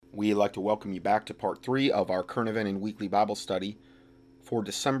We'd like to welcome you back to part 3 of our current event and weekly Bible study for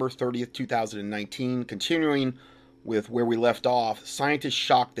December 30th, 2019. Continuing with where we left off, scientists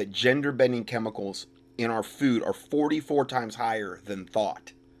shocked that gender bending chemicals in our food are 44 times higher than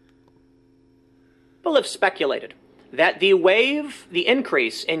thought. People have speculated that the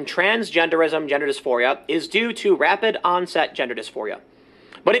increase in transgenderism, gender dysphoria, is due to rapid onset gender dysphoria.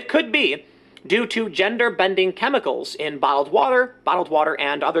 But it could be due to gender-bending chemicals in bottled water,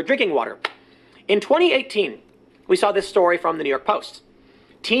 and other drinking water. In 2018, we saw this story from the New York Post.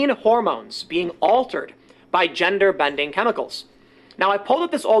 Teen hormones being altered by gender-bending chemicals. Now, I pulled up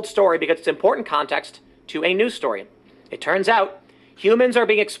this old story because it's important context to a news story. It turns out humans are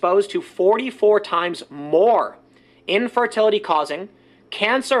being exposed to 44 times more infertility-causing,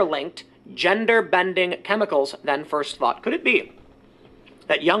 cancer-linked, gender-bending chemicals than first thought. Could it be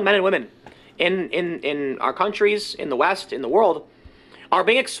that young men and women in our countries, in the West, in the world, are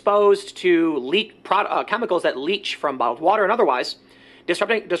being exposed to chemicals that leach from bottled water and otherwise,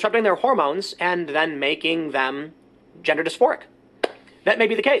 disrupting their hormones and then making them gender dysphoric? That may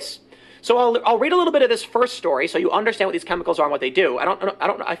be the case. So I'll read a little bit of this first story so you understand what these chemicals are and what they do. I don't know.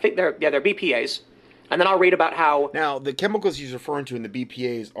 I think they're BPAs, and then I'll read about how. Now, the chemicals he's referring to in the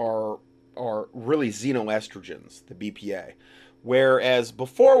BPAs are really xenoestrogens, the BPA. Whereas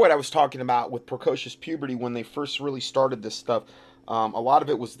before, what I was talking about with precocious puberty, when they first really started this stuff, a lot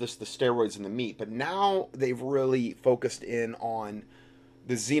of it was just the steroids in the meat. But now they've really focused in on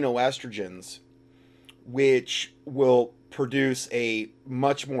the xenoestrogens, which will produce a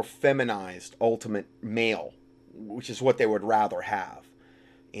much more feminized ultimate male, which is what they would rather have.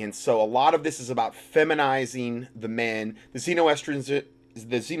 And so a lot of this is about feminizing the men. The xenoestrogens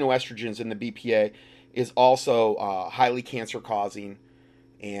in the BPA is also highly cancer causing,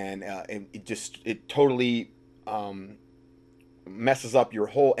 and it totally messes up your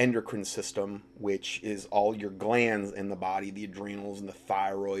whole endocrine system, which is all your glands in the body, the adrenals and the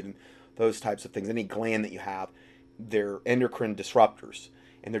thyroid and those types of things. Any gland that you have, they're endocrine disruptors,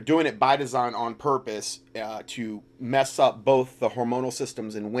 and they're doing it by design on purpose to mess up both the hormonal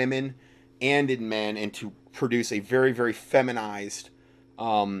systems in women and in men, and to produce a very, very feminized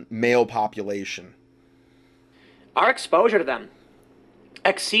male population. Our exposure to them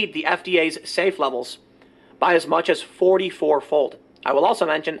exceed the FDA's safe levels by as much as 44-fold. I will also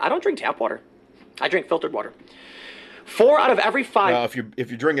mention, I don't drink tap water. I drink filtered water. 4 out of every 5... Well, if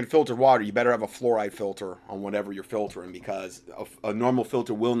you're drinking filtered water, you better have a fluoride filter on whatever you're filtering, because a normal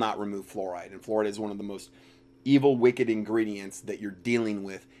filter will not remove fluoride. And fluoride is one of the most evil, wicked ingredients that you're dealing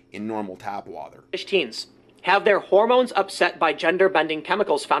with in normal tap water. Teens have their hormones upset by gender-bending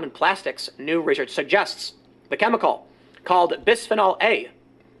chemicals found in plastics, new research suggests. The chemical, called bisphenol A,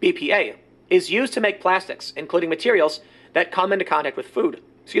 BPA, is used to make plastics, including materials that come into contact with food.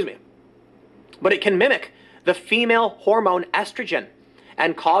 But it can mimic the female hormone estrogen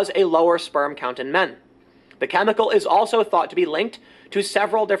and cause a lower sperm count in men. The chemical is also thought to be linked to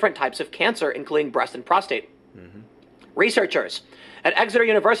several different types of cancer, including breast and prostate. Researchers at Exeter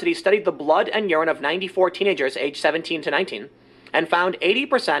University studied the blood and urine of 94 teenagers aged 17 to 19 and found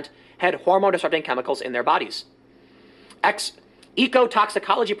 80% had hormone-disrupting chemicals in their bodies.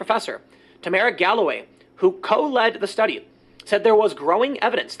 Ecotoxicology professor Tamara Galloway, who co-led the study, said there was growing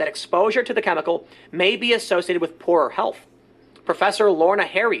evidence that exposure to the chemical may be associated with poorer health. Professor Lorna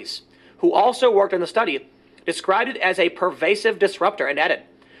Harries, who also worked on the study, described it as a pervasive disruptor and added,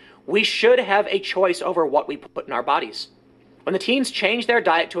 "We should have a choice over what we put in our bodies." When the teens changed their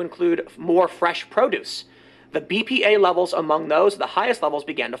diet to include more fresh produce, the BPA levels among those at the highest levels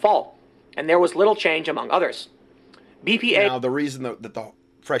began to fall, and there was little change among others. BPA... Now, the reason that the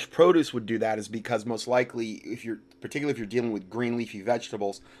fresh produce would do that is because most likely, particularly if you're dealing with green leafy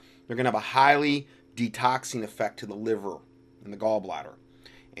vegetables, they're going to have a highly detoxing effect to the liver and the gallbladder.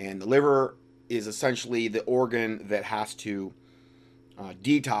 And the liver is essentially the organ that has to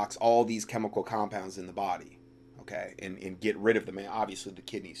detox all these chemical compounds in the body, okay, and get rid of them. And obviously the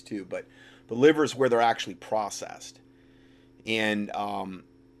kidneys too, but the liver is where they're actually processed. And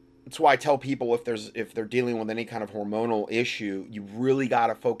that's why I tell people, if they're dealing with any kind of hormonal issue, you really got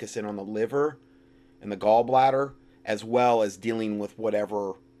to focus in on the liver and the gallbladder, as well as dealing with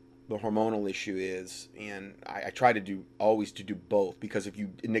whatever the hormonal issue is. And I try to always do both, because if you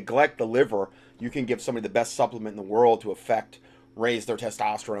neglect the liver, you can give somebody the best supplement in the world to raise their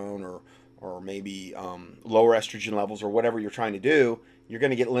testosterone or maybe lower estrogen levels or whatever you're trying to do. You're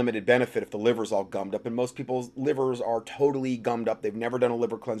going to get limited benefit if the liver's all gummed up. And most people's livers are totally gummed up. They've never done a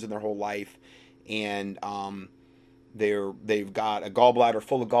liver cleanse in their whole life. And they've got a gallbladder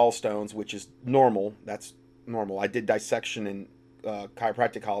full of gallstones, which is normal. That's normal. I did dissection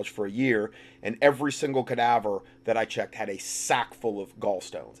chiropractic college for a year, and every single cadaver that I checked had a sack full of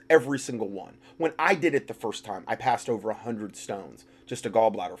gallstones. Every single one. When I did it the first time, I passed over 100 stones, just a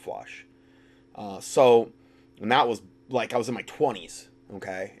gallbladder flush. And that was like I was in my 20s,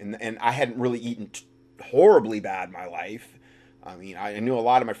 okay? And I hadn't really eaten horribly bad in my life. I mean, I knew a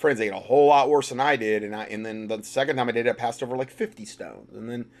lot of my friends, they ate a whole lot worse than I did, and then the second time I did it, I passed over like 50 stones.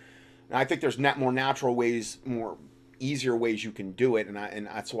 And I think there's more natural ways, more easier ways you can do it, and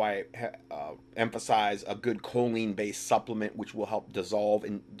that's why I emphasize a good choline-based supplement, which will help dissolve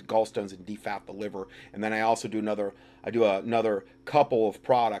in gallstones and defat the liver. And then I also do another couple of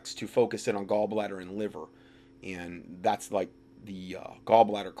products to focus in on gallbladder and liver, and that's like the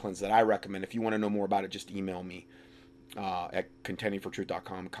gallbladder cleanse that I recommend. If you want to know more about it, just email me at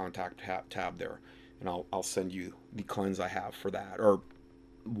contendingfortruth.com, contact tab there, and I'll send you the cleanse I have for that, or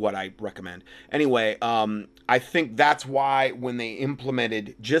what I recommend. Anyway, I think that's why when they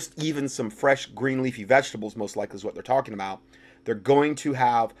implemented just even some fresh green leafy vegetables, most likely is what they're talking about, they're going to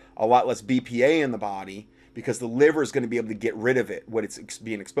have a lot less BPA in the body, because the liver is going to be able to get rid of it, what it's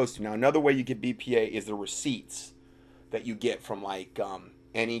being exposed to. Now, another way you get BPA is the receipts that you get from like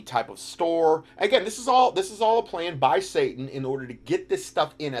any type of store. Again, this is all a plan by Satan in order to get this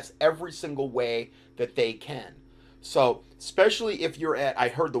stuff in us every single way that they can. So, especially if you're I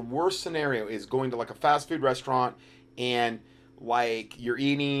heard the worst scenario is going to like a fast food restaurant and like you're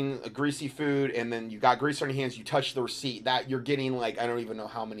eating a greasy food and then you got grease on your hands, you touch the receipt, that you're getting like, I don't even know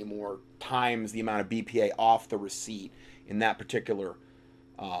how many more times the amount of BPA off the receipt in that particular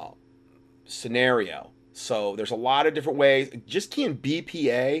scenario. So there's a lot of different ways. Just key in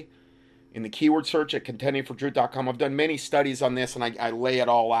BPA in the keyword search at contendingfortruth.com. I've done many studies on this, and I lay it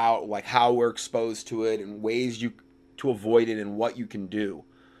all out, like how we're exposed to it and ways to avoid it and what you can do.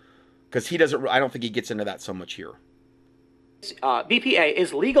 Because I don't think he gets into that so much here. BPA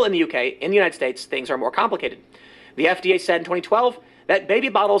is legal in the UK. In the United States, things are more complicated. The FDA said in 2012 that baby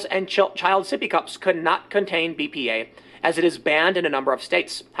bottles and child sippy cups could not contain BPA, as it is banned in a number of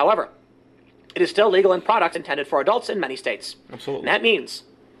states. However, it is still legal in products intended for adults in many states. Absolutely. And that means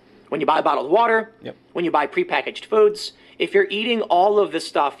when you buy bottled water, yep, when you buy prepackaged foods, if you're eating all of this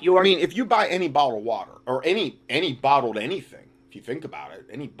stuff, if you buy any bottled water or any bottled anything, if you think about it,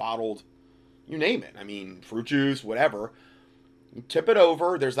 any bottled, you name it. I mean, fruit juice, whatever. You tip it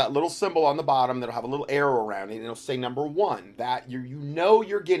over. There's that little symbol on the bottom that'll have a little arrow around it, and it'll say number 1. That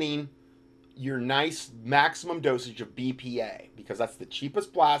you're getting your nice maximum dosage of BPA, because that's the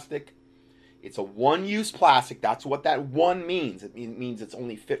cheapest plastic. It's a one-use plastic. That's what that 1 means. It means it's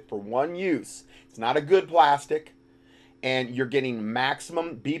only fit for one use. It's not a good plastic. And you're getting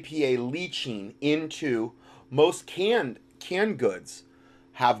maximum BPA leaching into most canned goods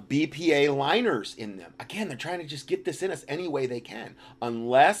have BPA liners in them. Again, they're trying to just get this in us any way they can.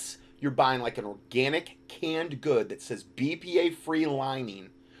 Unless you're buying like an organic canned good that says BPA-free lining,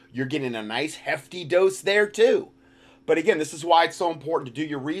 you're getting a nice hefty dose there too. But again, this is why it's so important to do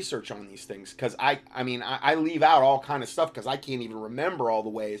your research on these things, because I leave out all kind of stuff because I can't even remember all the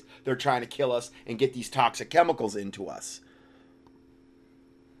ways they're trying to kill us and get these toxic chemicals into us.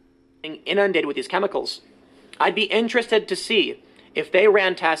 Inundated with these chemicals. I'd be interested to see if they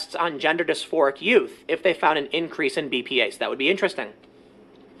ran tests on gender dysphoric youth, if they found an increase in BPA. So that would be interesting.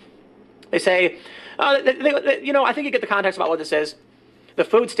 They say, I think you get the context about what this is. The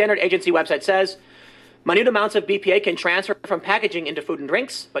Food Standard Agency website says, minute amounts of BPA can transfer from packaging into food and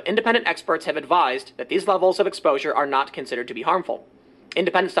drinks, but independent experts have advised that these levels of exposure are not considered to be harmful.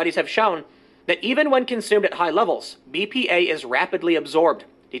 Independent studies have shown that even when consumed at high levels, BPA is rapidly absorbed,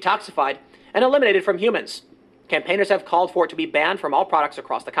 detoxified, and eliminated from humans. Campaigners have called for it to be banned from all products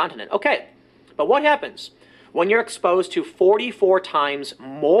across the continent. Okay, but what happens when you're exposed to 44 times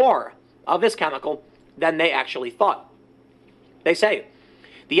more of this chemical than they actually thought? They say,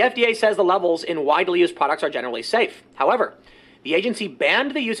 the FDA says the levels in widely used products are generally safe. However, the agency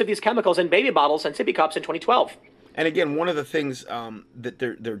banned the use of these chemicals in baby bottles and sippy cups in 2012. And again, one of the things that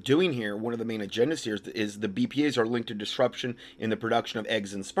they're doing here, one of the main agendas here is the BPAs are linked to disruption in the production of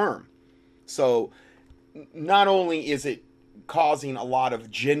eggs and sperm. So not only is it causing a lot of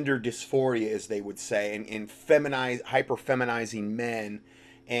gender dysphoria, as they would say, and hyper-feminizing men,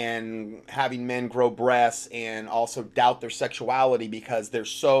 and having men grow breasts and also doubt their sexuality because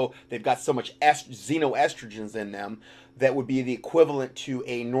they've got so much xenoestrogens in them that would be the equivalent to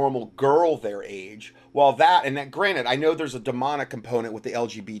a normal girl their age. Well, granted, I know there's a demonic component with the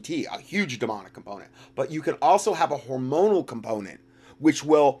LGBT, a huge demonic component, but you can also have a hormonal component, which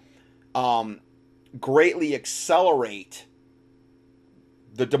will greatly accelerate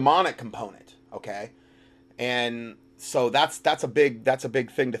the demonic component, okay? And So that's a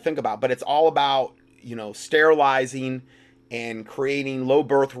big thing to think about. But it's all about, sterilizing and creating low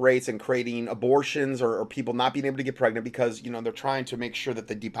birth rates and creating abortions, or people not being able to get pregnant because they're trying to make sure that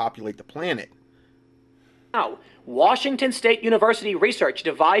they depopulate the planet. Now, Washington State University research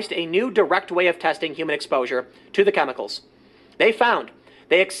devised a new direct way of testing human exposure to the chemicals. They found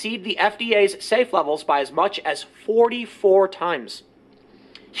they exceed the FDA's safe levels by as much as 44 times.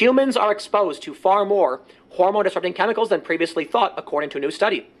 Humans are exposed to far more hormone-disrupting chemicals than previously thought, according to a new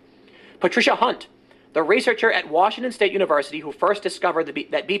study. Patricia Hunt, the researcher at Washington State University who first discovered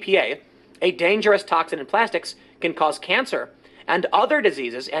that BPA, a dangerous toxin in plastics, can cause cancer and other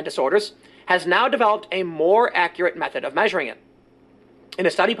diseases and disorders, has now developed a more accurate method of measuring it. In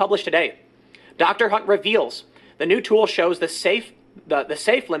a study published today, Dr. Hunt reveals the new tool shows the safe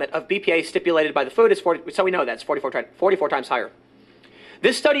limit of BPA stipulated by the food is 40, so we know that's 44 times higher.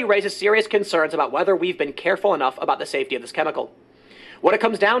 This study raises serious concerns about whether we've been careful enough about the safety of this chemical. What it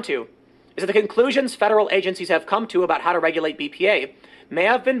comes down to is that the conclusions federal agencies have come to about how to regulate BPA may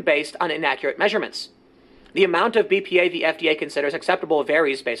have been based on inaccurate measurements. The amount of BPA the FDA considers acceptable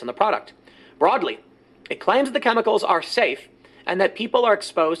varies based on the product. Broadly, it claims that the chemicals are safe and that people are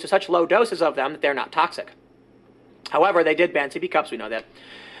exposed to such low doses of them that they're not toxic. However, they did ban sippy cups, we know that.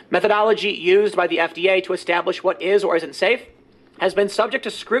 Methodology used by the FDA to establish what is or isn't safe has been subject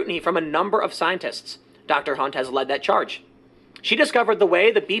to scrutiny from a number of scientists. Dr. Hunt has led that charge. She discovered the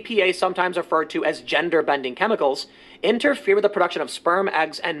way the BPA, sometimes referred to as gender-bending chemicals, interfere with the production of sperm,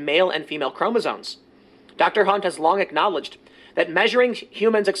 eggs, and male and female chromosomes. Dr. Hunt has long acknowledged that measuring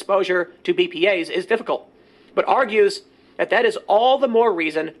humans' exposure to BPAs is difficult, but argues that is all the more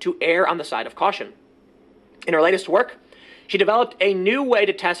reason to err on the side of caution. In her latest work, she developed a new way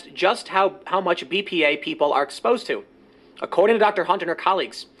to test just how much BPA people are exposed to. According to Dr. Hunt and her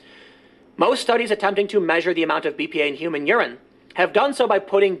colleagues, most studies attempting to measure the amount of BPA in human urine have done so by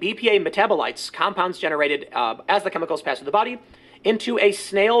putting BPA metabolites, compounds generated as the chemicals pass through the body, into a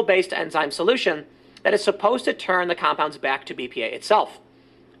snail-based enzyme solution that is supposed to turn the compounds back to BPA itself.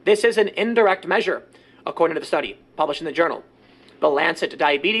 This is an indirect measure, according to the study, published in the journal, The Lancet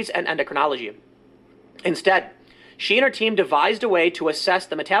Diabetes and Endocrinology. Instead, she and her team devised a way to assess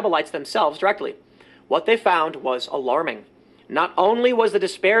the metabolites themselves directly. What they found was alarming. Not only was the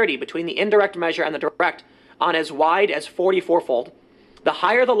disparity between the indirect measure and the direct on as wide as 44-fold, the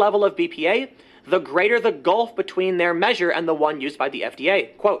higher the level of BPA, the greater the gulf between their measure and the one used by the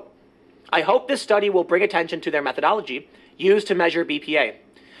FDA. Quote, I hope this study will bring attention to their methodology used to measure BPA,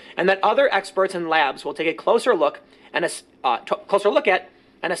 and that other experts and labs will take a closer look at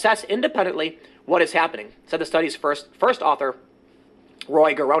and assess independently what is happening, said the study's first author,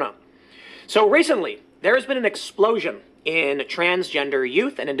 Roy Garona. So recently, there has been an explosion in transgender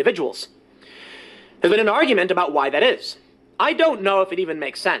youth and individuals. There's been an argument about why that is. I don't know if it even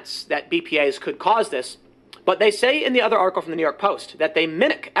makes sense that BPAs could cause this, but they say in the other article from the New York Post that they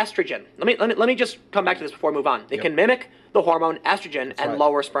mimic estrogen. Let me just come back to this before we move on. They can mimic the hormone estrogen and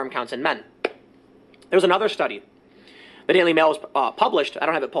lower sperm counts in men. There's another study. The Daily Mail was published, I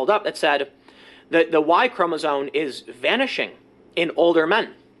don't have it pulled up, that said that the Y chromosome is vanishing in older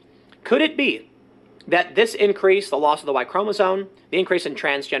men. Could it be that this increase, the loss of the Y chromosome, the increase in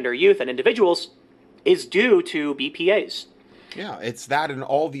transgender youth and individuals, is due to BPAs? Yeah, it's that and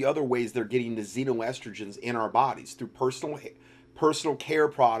all the other ways they're getting the xenoestrogens in our bodies through personal care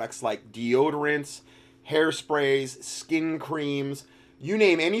products like deodorants, hairsprays, skin creams, you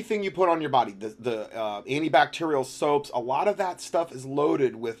name anything you put on your body. The antibacterial soaps, a lot of that stuff is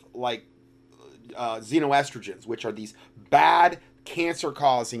loaded with xenoestrogens, which are these bad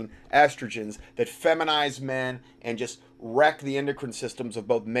cancer-causing estrogens that feminize men and just wreck the endocrine systems of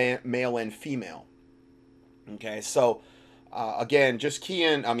both male and female. Okay, so again, just key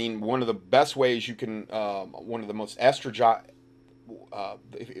in. I mean, one of the best ways you can, one of the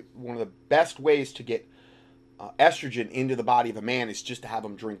best ways to get estrogen into the body of a man is just to have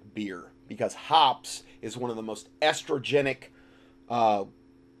him drink beer, because hops is one of the most estrogenic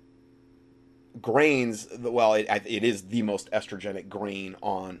grains. Well, it is the most estrogenic grain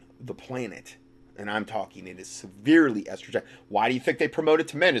on the planet, and I'm talking it is severely estrogenic. Why do you think they promote it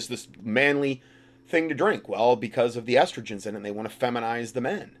to men? Is this manly thing to drink? Well, because of the estrogens in it, and they want to feminize the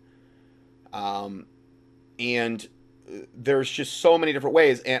men. And there's just so many different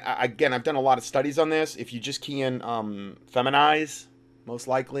ways. And again, I've done a lot of studies on this. If you just key in feminize, most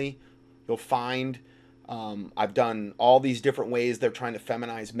likely you'll find I've done all these different ways they're trying to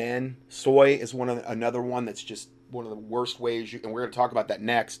feminize men. Soy is another one that's just one of the worst ways, and we're going to talk about that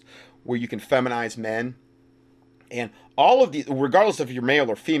next, where you can feminize men. And all of these, regardless if you're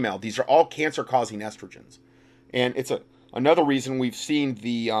male or female, these are all cancer-causing estrogens. And it's another reason we've seen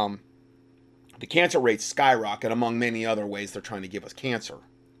the cancer rates skyrocket, among many other ways they're trying to give us cancer.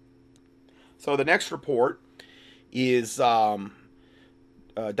 So the next report is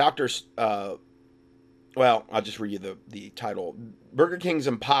doctors. Well, I'll just read you the title. Burger King's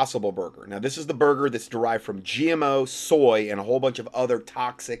Impossible Burger. Now, this is the burger that's derived from GMO, soy, and a whole bunch of other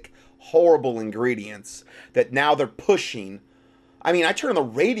toxic, horrible ingredients that now they're pushing. I mean, I turn on the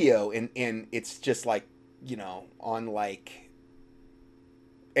radio and it's just like, on like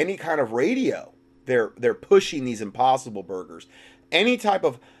any kind of radio. They're pushing these Impossible Burgers. Any type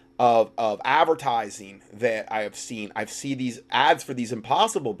of advertising that I have seen, I've seen these ads for these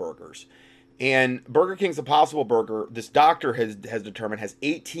Impossible Burgers. And Burger King's Impossible Burger, this doctor has determined, has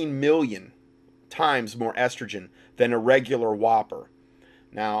 18 million times more estrogen than a regular Whopper.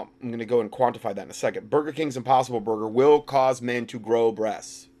 Now, I'm going to go and quantify that in a second. Burger King's Impossible Burger will cause men to grow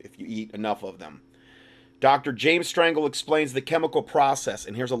breasts if you eat enough of them. Dr. James Strangle explains the chemical process,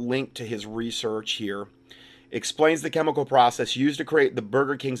 and here's a link to his research here. Explains the chemical process used to create the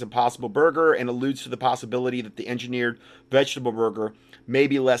Burger King's Impossible Burger and alludes to the possibility that the engineered vegetable burger may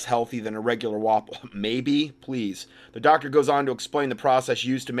be less healthy than a regular Whopper. Maybe? Please. The doctor goes on to explain the process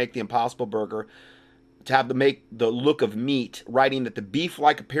used to make the Impossible Burger to make the look of meat, writing that the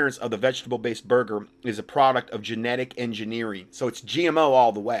beef-like appearance of the vegetable-based burger is a product of genetic engineering. So it's GMO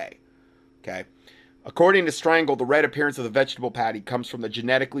all the way. Okay? According to Strangle, the red appearance of the vegetable patty comes from the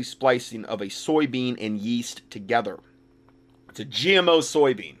genetically splicing of a soybean and yeast together. It's a GMO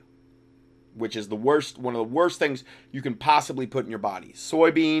soybean, which is one of the worst things you can possibly put in your body.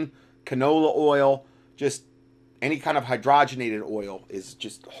 Soybean, canola oil, just any kind of hydrogenated oil is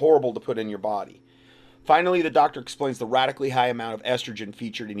just horrible to put in your body. Finally, the doctor explains the radically high amount of estrogen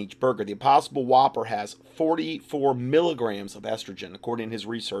featured in each burger. The Impossible Whopper has 44 milligrams of estrogen, according to his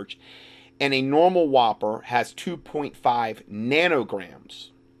research, and a normal Whopper has 2.5 nanograms.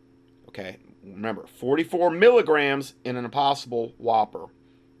 Okay, remember, 44 milligrams in an Impossible Whopper,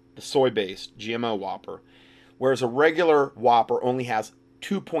 the soy-based GMO Whopper, whereas a regular Whopper only has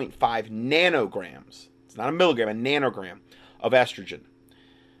 2.5 nanograms. It's not a milligram, a nanogram of estrogen.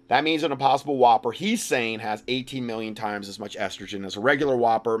 That means an Impossible Whopper, he's saying, has 18 million times as much estrogen as a regular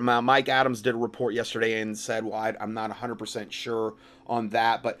Whopper. Mike Adams did a report yesterday and said, well, I'm not 100% sure on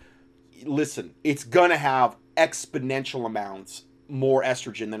that, but listen, it's going to have exponential amounts more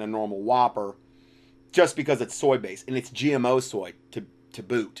estrogen than a normal Whopper just because it's soy-based, and it's GMO soy to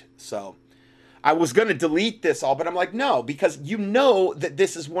boot. So I was going to delete this all, but I'm like, no, because you know that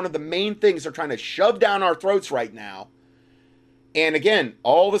this is one of the main things they're trying to shove down our throats right now. And again,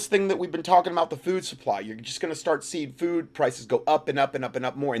 all this thing that we've been talking about, the food supply, you're just going to start seeing food prices go up and up and up and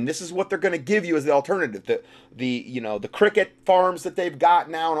up more. And this is what they're going to give you as the alternative. The cricket farms that they've got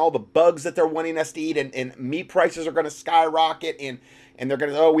now and all the bugs that they're wanting us to eat, and meat prices are going to skyrocket, and they're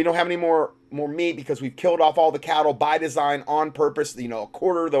going to, we don't have any more meat because we've killed off all the cattle by design on purpose. A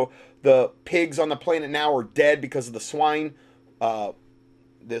quarter of the pigs on the planet now are dead because of the swine,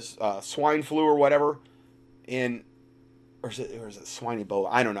 swine flu or whatever. Or is it swine Ebola?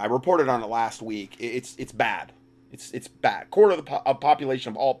 I don't know. I reported on it last week. It's bad. It's bad. Quarter of the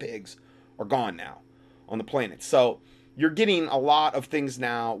population of all pigs are gone now on the planet. So you're getting a lot of things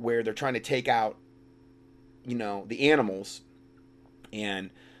now where they're trying to take out, the animals,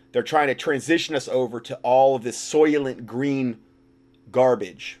 and they're trying to transition us over to all of this soylent green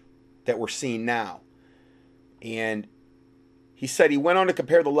garbage that we're seeing now. And he said he went on to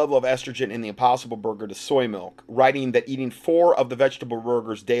compare the level of estrogen in the Impossible Burger to soy milk, writing that eating 4 of the vegetable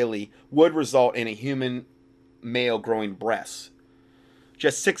burgers daily would result in a human male growing breasts.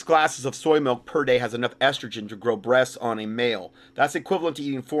 Just 6 glasses of soy milk per day has enough estrogen to grow breasts on a male. That's equivalent to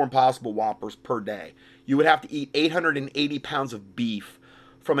eating 4 Impossible Whoppers per day. You would have to eat 880 pounds of beef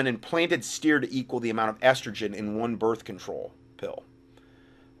from an implanted steer to equal the amount of estrogen in one birth control pill.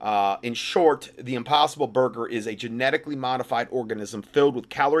 In short, the Impossible Burger is a genetically modified organism filled with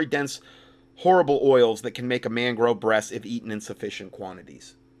calorie-dense, horrible oils that can make a man grow breasts if eaten in sufficient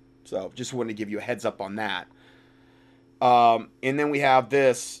quantities. So, just wanted to give you a heads up on that. And then we have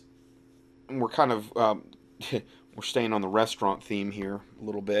this, and we're kind of, we're staying on the restaurant theme here a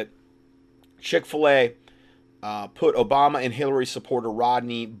little bit. Chick-fil-A put Obama and Hillary supporter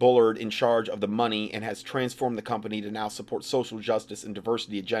Rodney Bullard in charge of the money and has transformed the company to now support social justice and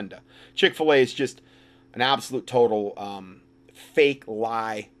diversity agenda. Chick-fil-A is just an absolute total fake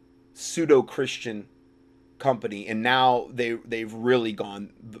lie, pseudo-Christian company, and now they've really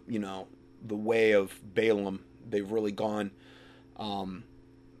gone, the way of Balaam. They've really gone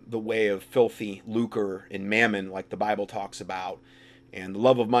the way of filthy lucre and mammon, like the Bible talks about, and the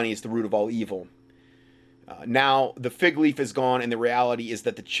love of money is the root of all evil. Now the fig leaf is gone, and the reality is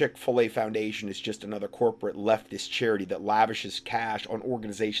that the Chick-fil-A Foundation is just another corporate leftist charity that lavishes cash on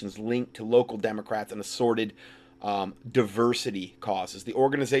organizations linked to local Democrats and assorted diversity causes. The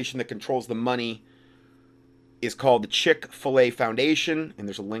organization that controls the money is called the Chick-fil-A Foundation, and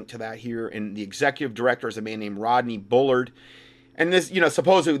there's a link to that here. And the executive director is a man named Rodney Bullard. And this,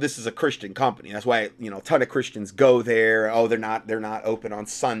 supposedly this is a Christian company. That's why, a ton of Christians go there. Oh, they're not open on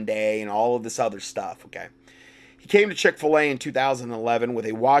Sunday and all of this other stuff. Okay. He came to Chick-fil-A in 2011 with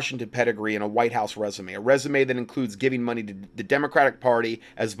a Washington pedigree and a White House resume, a resume that includes giving money to the Democratic Party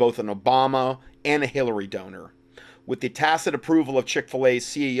as both an Obama and a Hillary donor. With the tacit approval of Chick-fil-A's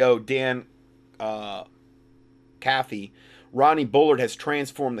CEO, Dan Cathy, Rodney Bullard has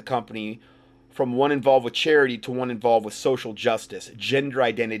transformed the company from one involved with charity to one involved with social justice, gender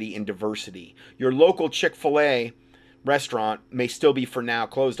identity, and diversity. Your local Chick-fil-A restaurant may still be for now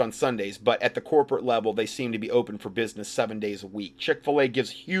closed on Sundays, but at the corporate level, they seem to be open for business 7 days a week. Chick-fil-A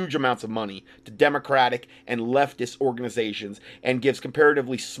gives huge amounts of money to Democratic and leftist organizations and gives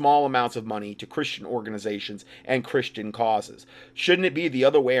comparatively small amounts of money to Christian organizations and Christian causes. Shouldn't it be the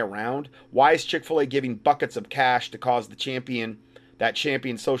other way around? Why is Chick-fil-A giving buckets of cash to cause that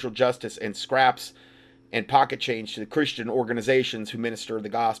champion social justice and scraps and pocket change to the Christian organizations who minister the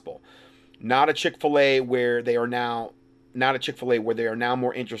gospel? Not a Chick-fil-A where they are now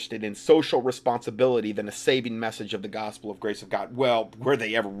more interested in social responsibility than a saving message of the gospel of grace of God. Well, were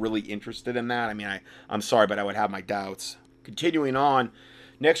they ever really interested in that? I mean, I'm sorry, but I would have my doubts. Continuing on,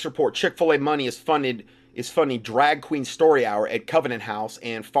 next report, Chick-fil-A money is funding Drag Queen Story Hour at Covenant House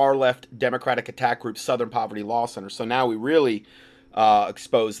and far-left Democratic attack group Southern Poverty Law Center. So now we really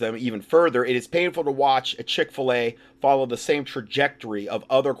expose them even further. It is painful to watch a Chick-fil-A follow the same trajectory of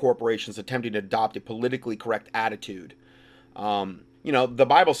other corporations attempting to adopt a politically correct attitude. The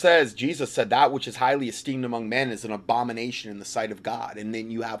Bible says, Jesus said, that which is highly esteemed among men is an abomination in the sight of God. And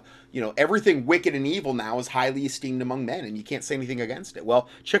then you have, everything wicked and evil now is highly esteemed among men, and you can't say anything against it. Well,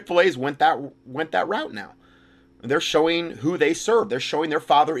 Chick-fil-A's went that route now. They're showing who they serve. They're showing their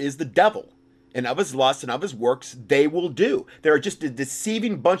father is the devil. And of his lusts and of his works they will do. There are just a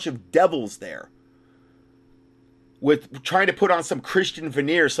deceiving bunch of devils there, with trying to put on some Christian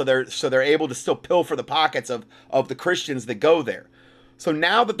veneer so they're able to still pilfer the pockets of the Christians that go there. So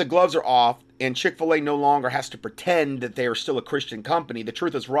now that the gloves are off and Chick-fil-A no longer has to pretend that they are still a Christian company, the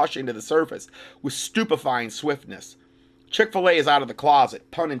truth is rushing to the surface with stupefying swiftness. Chick-fil-A is out of the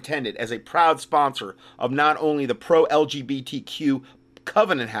closet, pun intended, as a proud sponsor of not only the pro-LGBTQ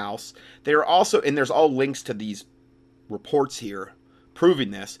Covenant House, they are also, and there's all links to these reports here proving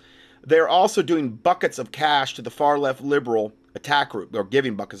this, they're also doing buckets of cash to the far left liberal attack group, or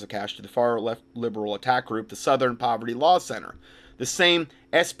giving buckets of cash to the far left liberal attack group, the Southern Poverty Law Center. The same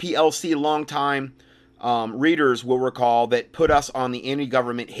SPLC longtime readers will recall that put us on the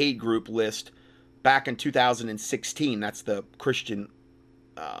anti-government hate group list back in 2016. That's the Christian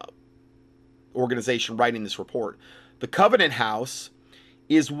organization writing this report. The Covenant House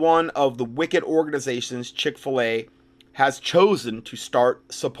is one of the wicked organizations Chick-fil-A has chosen to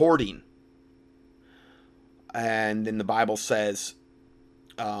start supporting. And then the Bible says,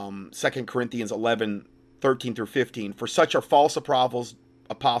 2 Corinthians 11, 13 through 15, for such are false apostles,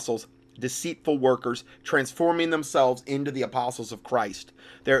 deceitful workers, transforming themselves into the apostles of Christ.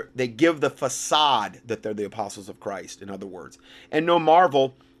 They give the facade that they're the apostles of Christ, in other words. And no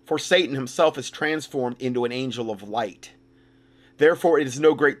marvel, for Satan himself is transformed into an angel of light. Therefore, it is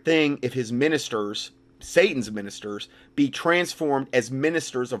no great thing if his ministers, Satan's ministers, be transformed as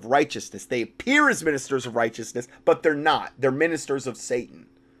ministers of righteousness. They appear as ministers of righteousness, but they're not. They're ministers of Satan,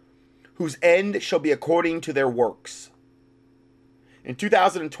 whose end shall be according to their works. In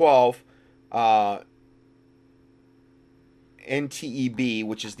 2012, NTEB,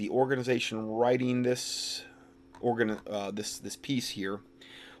 which is the organization writing this piece here,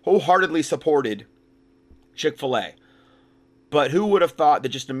 wholeheartedly supported Chick-fil-A. But who would have thought that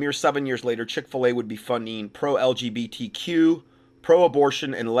just a mere 7 years later, Chick-fil-A would be funding pro-LGBTQ,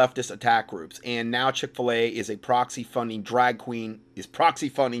 pro-abortion, and leftist attack groups. And now Chick-fil-A is proxy funding Drag Queen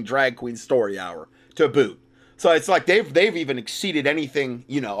Story Hour to boot. So it's like they've even exceeded anything,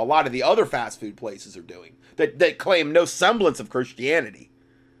 a lot of the other fast food places are doing that claim no semblance of Christianity.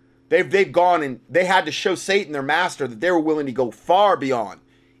 They've gone and they had to show Satan, their master, that they were willing to go far beyond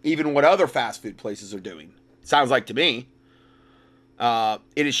even what other fast food places are doing. Sounds like to me.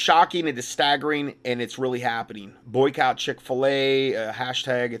 It is shocking, it is staggering, and it's really happening. Boycott Chick-fil-A,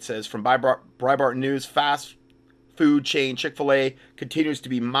 hashtag, it says, from Breitbart News, fast food chain Chick-fil-A continues to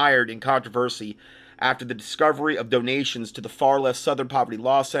be mired in controversy after the discovery of donations to the far-left Southern Poverty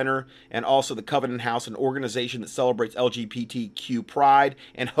Law Center and also the Covenant House, an organization that celebrates LGBTQ pride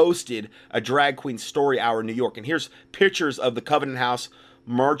and hosted a drag queen story hour in New York. And here's pictures of the Covenant House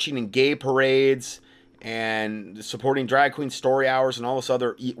marching in gay parades and supporting drag queen story hours and all this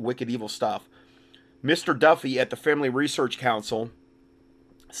other wicked evil stuff. Mr. Duffy at the Family Research Council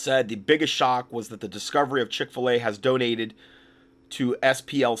said the biggest shock was that the discovery of Chick-fil-A has donated to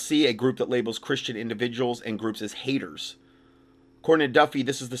SPLC, a group that labels Christian individuals and groups as haters. According to Duffy,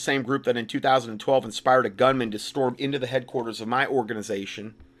 this is the same group that in 2012 inspired a gunman to storm into the headquarters of my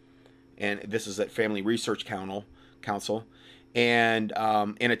organization, and this is at Family Research Council, and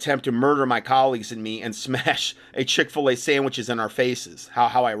an attempt to murder my colleagues and me and smash a Chick-fil-A sandwiches in our faces.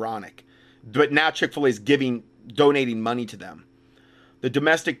 How ironic. But now Chick-fil-A is donating money to them. The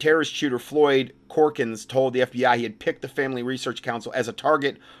domestic terrorist shooter Floyd Corkins told the FBI he had picked the Family Research Council as a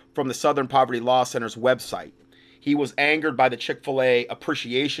target from the Southern Poverty Law Center's website. He was angered by the Chick-fil-A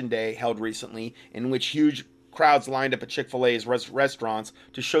Appreciation Day held recently, in which huge crowds lined up at Chick-fil-A's restaurants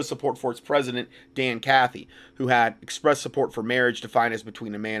to show support for its president, Dan Cathy, who had expressed support for marriage defined as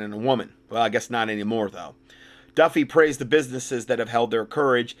between a man and a woman. Well, I guess not anymore, though. Duffy praised the businesses that have held their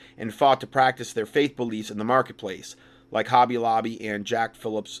courage and fought to practice their faith beliefs in the marketplace, like Hobby Lobby and Jack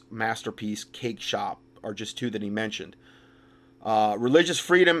Phillips' Masterpiece Cake Shop are just two that he mentioned. Religious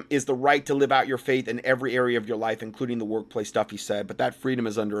freedom is the right to live out your faith in every area of your life, including the workplace, Duffy said, but that freedom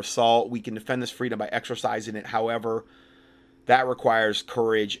is under assault. We can defend this freedom by exercising it. However, that requires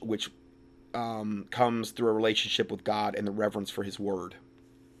courage, which comes through a relationship with God and the reverence for his word.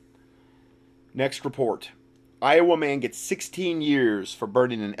 Next report. Iowa man gets 16 years for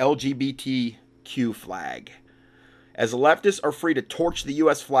burning an LGBTQ flag. As leftists are free to torch the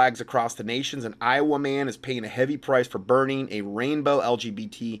U.S. flags across the nations, an Iowa man is paying a heavy price for burning a rainbow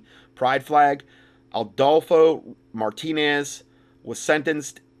LGBT pride flag. Adolfo Martinez was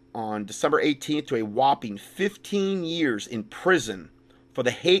sentenced on December 18th to a whopping 15 years in prison for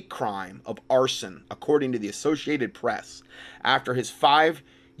the hate crime of arson, according to the Associated Press, after his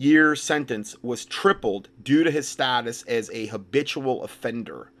 5-year sentence was tripled due to his status as a habitual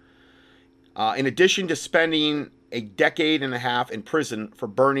offender. In addition to spending a decade and a half in prison for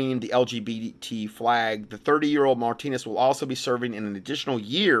burning the LGBT flag, the 30-year-old Martinez will also be serving an additional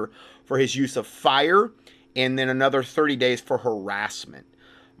year for his use of fire and then another 30 days for harassment.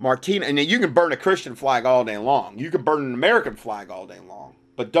 Martinez, and you can burn a Christian flag all day long. You can burn an American flag all day long.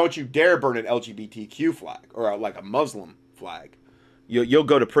 But don't you dare burn an LGBTQ flag or like a Muslim flag. You'll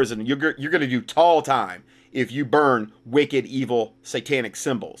go to prison. You're going to do tall time if you burn wicked, evil, satanic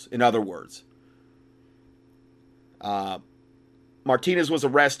symbols, in other words. Martinez was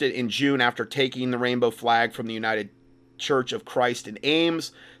arrested in June after taking the rainbow flag from the United Church of Christ in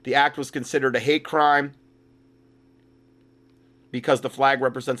Ames. The act was considered a hate crime because the flag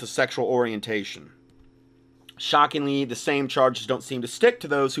represents a sexual orientation. Shockingly, the same charges don't seem to stick to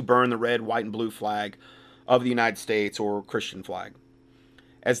those who burn the red, white, and blue flag of the United States or Christian flag.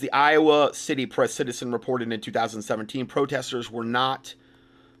 As the Iowa City Press Citizen reported in 2017, protesters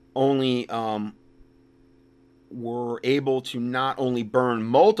were able to not only burn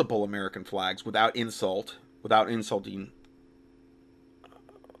multiple American flags without insulting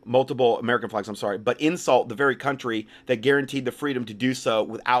multiple American flags, but insult the very country that guaranteed the freedom to do so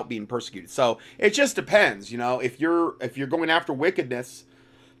without being persecuted. So it just depends, if you're going after wickedness,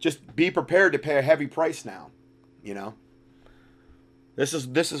 just be prepared to pay a heavy price now,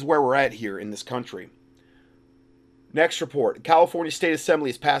 This is where we're at here in this country. Next report. California State Assembly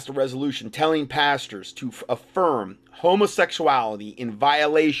has passed a resolution telling pastors to affirm homosexuality in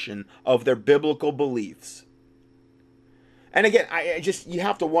violation of their biblical beliefs. And again, you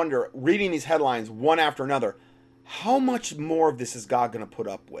have to wonder, reading these headlines one after another, how much more of this is God going to put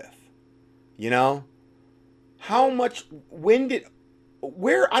up with? How much,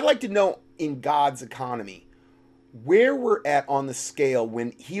 I'd like to know in God's economy, where we're at on the scale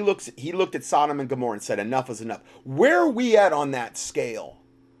when he looked at Sodom and Gomorrah and said, enough is enough. Where are we at on that scale?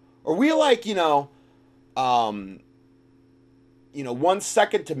 Are we like, 1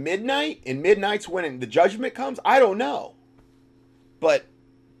 second to midnight, and midnight's when the judgment comes? I don't know. But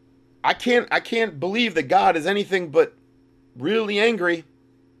I can't believe that God is anything but really angry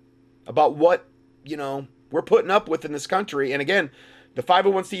about what, we're putting up with in this country. And again, the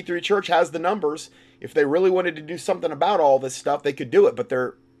 501c3 church has the numbers. If they really wanted to do something about all this stuff, they could do it, but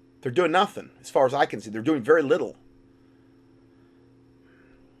they're doing nothing as far as I can see. They're doing very little.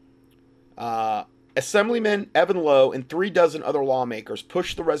 Assemblyman Evan Lowe and 36 other lawmakers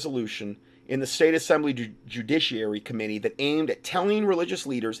pushed the resolution in the State Assembly Judiciary Committee that aimed at telling religious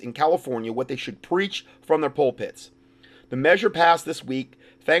leaders in California what they should preach from their pulpits. The measure passed this week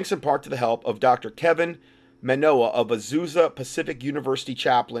thanks in part to the help of Dr. Kevin Manoa of Azusa Pacific University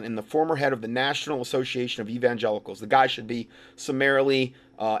chaplain and the former head of the National Association of Evangelicals. The guy should be summarily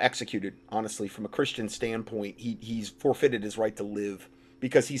executed, honestly, from a Christian standpoint. He's forfeited his right to live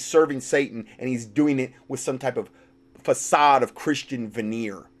because he's serving Satan and he's doing it with some type of facade of Christian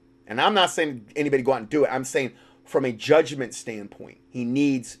veneer. And I'm not saying anybody go out and do it. I'm saying from a judgment standpoint, he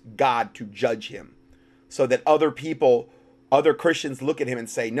needs God to judge him so that other people, other Christians look at him and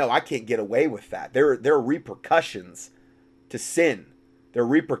say, no, I can't get away with that. There are repercussions to sin. There are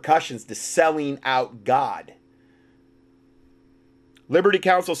repercussions to selling out God. Liberty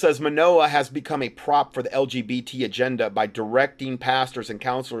Counsel says Manoa has become a prop for the LGBT agenda by directing pastors and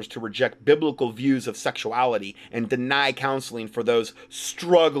counselors to reject biblical views of sexuality and deny counseling for those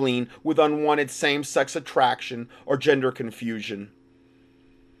struggling with unwanted same-sex attraction or gender confusion.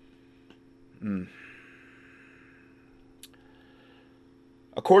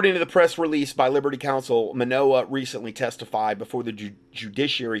 According to the press release by Liberty Counsel, Manoa recently testified before the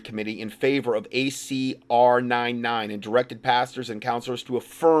Judiciary Committee in favor of ACR 99 and directed pastors and counselors to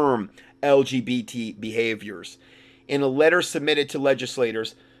affirm LGBT behaviors. In a letter submitted to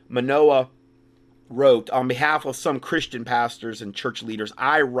legislators, Manoa wrote, on behalf of some Christian pastors and church leaders,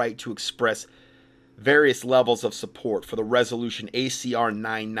 I write to express various levels of support for the resolution ACR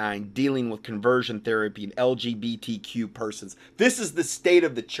 99 dealing with conversion therapy and LGBTQ persons. This is the state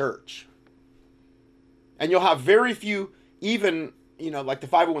of the church. And you'll have very few, even, like the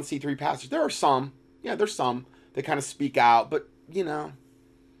 501c3 pastors. There are some, there's some that kind of speak out, but, you kind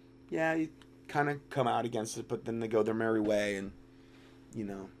of come out against it, but then they go their merry way and,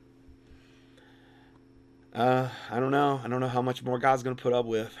 I don't know. I don't know how much more God's going to put up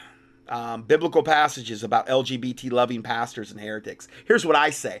with. Biblical passages about LGBT-loving pastors and heretics. Here's what I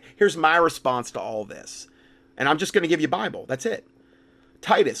say. Here's my response to all this. And I'm just going to give you Bible. That's it.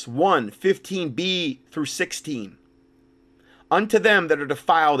 Titus 1:15b through 16. Unto them that are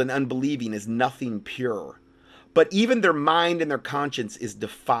defiled and unbelieving is nothing pure, but even their mind and their conscience is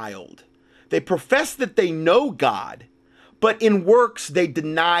defiled. They profess that they know God, but in works they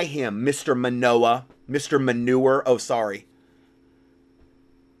deny him, Mr. Manoa, Mr. Manure. Oh, sorry.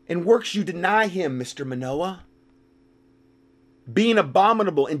 In works you deny him, Mr. Manoa, being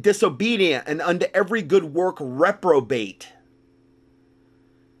abominable and disobedient and unto every good work reprobate.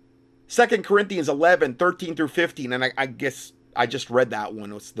 2 Corinthians 11:13 through 15, and I guess I just read that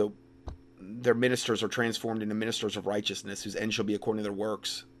one. It's their ministers are transformed into ministers of righteousness, whose end shall be according to their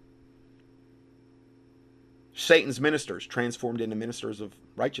works. Satan's ministers transformed into ministers of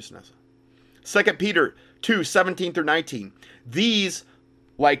righteousness. 2 Peter 2:17 through 19. These,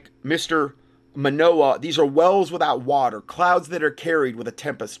 like Mr. Manoa, these are wells without water, clouds that are carried with a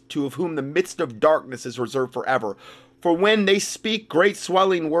tempest, to of whom the midst of darkness is reserved forever. For when they speak great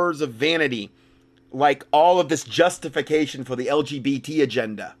swelling words of vanity, like all of this justification for the LGBT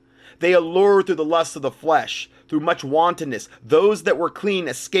agenda, they allure through the lusts of the flesh, through much wantonness. Those that were clean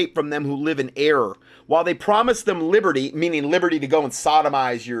escape from them who live in error. While they promise them liberty, meaning liberty to go and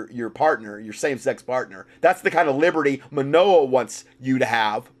sodomize your partner, your same-sex partner. That's the kind of liberty Manoa wants you to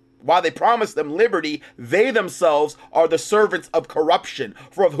have. While they promise them liberty, they themselves are the servants of corruption.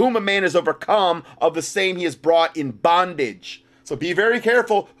 For of whom a man is overcome, of the same he is brought in bondage. So be very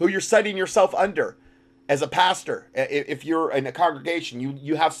careful who you're setting yourself under. As a pastor, if you're in a congregation,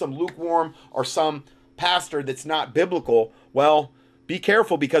 you have some lukewarm or some pastor that's not biblical, well, be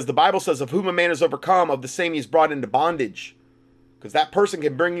careful, because the Bible says, of whom a man is overcome, of the same he is brought into bondage. Because that person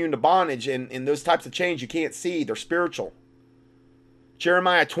can bring you into bondage, and those types of chains you can't see. They're spiritual.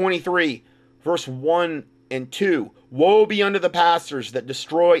 Jeremiah 23, verse 1 and 2. Woe be unto the pastors that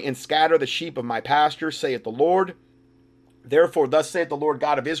destroy and scatter the sheep of my pasture, saith the Lord. Therefore, thus saith the Lord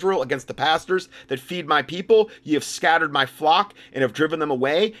God of Israel against the pastors that feed my people, ye have scattered my flock, and have driven them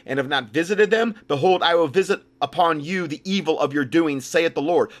away, and have not visited them. Behold, I will visit upon you the evil of your doing, saith the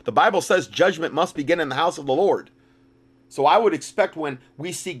Lord. The Bible says judgment must begin in the house of the Lord. So I would expect when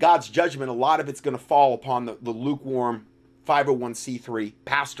we see God's judgment, a lot of it's going to fall upon the lukewarm 501c3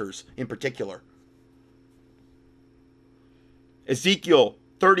 pastors in particular. Ezekiel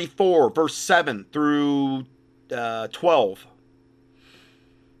 34, verse 7 through 12.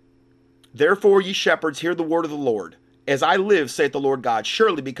 Therefore, ye shepherds, hear the word of the Lord. As I live, saith the Lord God,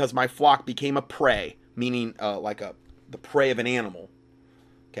 surely because my flock became a prey, meaning the prey of an animal.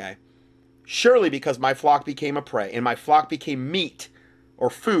 Okay. Surely because my flock became a prey, and my flock became meat or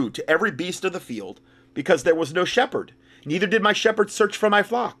food to every beast of the field, because there was no shepherd. Neither did my shepherds search for my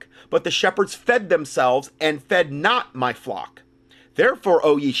flock, but the shepherds fed themselves and fed not my flock. Therefore,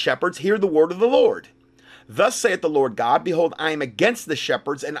 O ye shepherds, hear the word of the Lord. Thus saith the Lord God, behold, I am against the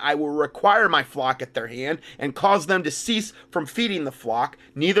shepherds, and I will require my flock at their hand, and cause them to cease from feeding the flock,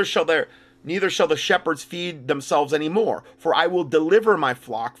 neither shall the shepherds feed themselves any more, for I will deliver my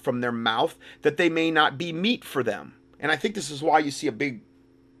flock from their mouth, that they may not be meat for them. And I think this is why you see a big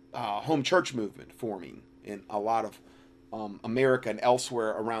home church movement forming in a lot of America and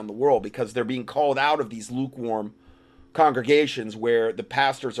elsewhere around the world, because they're being called out of these lukewarm congregations where the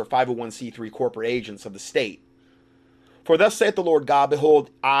pastors are 501c3 corporate agents of the state. For thus saith the Lord God, behold,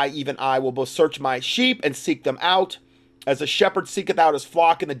 I, even I, will both search my sheep and seek them out, as a shepherd seeketh out his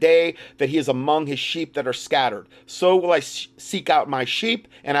flock in the day that he is among his sheep that are scattered. So will I seek out my sheep,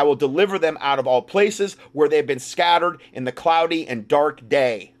 and I will deliver them out of all places where they have been scattered in the cloudy and dark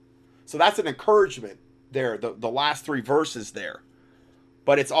day. So that's an encouragement there, the last three verses there.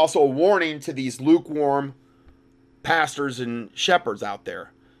 But it's also a warning to these lukewarm pastors and shepherds out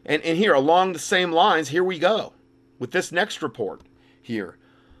there. And here, along the same lines, here we go with this next report here.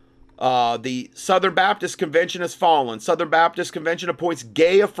 The Southern Baptist Convention has fallen. Southern Baptist Convention appoints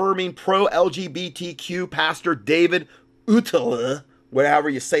gay-affirming pro-LGBTQ pastor David Uthla, whatever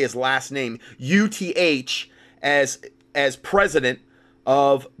you say his last name, UTH, as president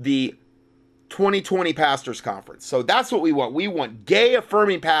of the 2020 Pastors Conference. So that's what we want. We want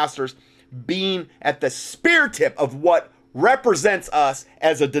gay-affirming pastors being at the spear tip of what represents us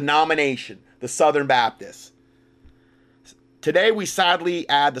as a denomination, the Southern Baptists. Today, we sadly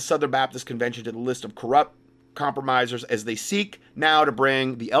add the Southern Baptist Convention to the list of corrupt compromisers as they seek now to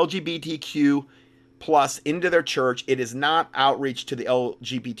bring the LGBTQ plus into their church. It is not outreach to the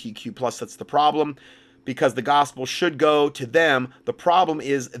LGBTQ plus that's the problem, because the gospel should go to them. The problem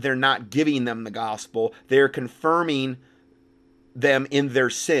is they're not giving them the gospel. They're confirming them in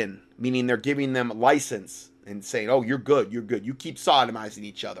their sin, meaning they're giving them license and saying, oh, you're good, you're good. You keep sodomizing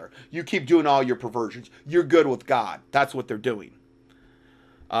each other. You keep doing all your perversions. You're good with God. That's what they're doing.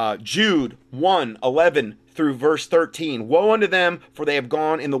 Jude 1:11 through verse 13. Woe unto them, for they have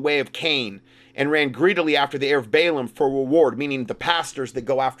gone in the way of Cain, and ran greedily after the heir of Balaam for reward, meaning the pastors that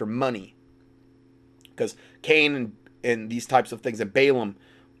go after money. Because Cain and these types of things, and Balaam,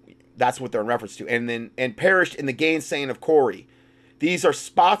 that's what they're in reference to. And perished in the gainsaying of Corey. These are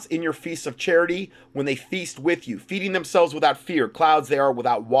spots in your feasts of charity when they feast with you, feeding themselves without fear. Clouds they are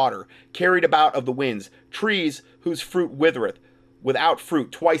without water, carried about of the winds. Trees whose fruit withereth, without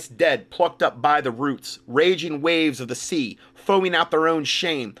fruit, twice dead, plucked up by the roots. Raging waves of the sea, foaming out their own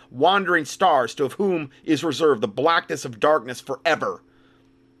shame. Wandering stars, to of whom is reserved the blackness of darkness forever.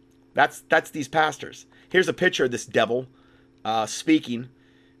 That's these pastors. Here's a picture of this devil speaking,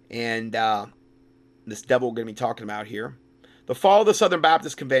 and this devil we're going to be talking about here. The fall of the Southern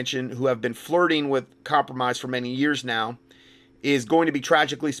Baptist Convention, who have been flirting with compromise for many years now, is going to be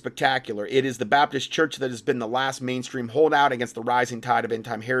tragically spectacular. It is the Baptist Church that has been the last mainstream holdout against the rising tide of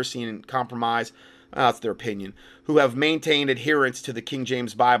end-time heresy and compromise. That's their opinion. Who have maintained adherence to the King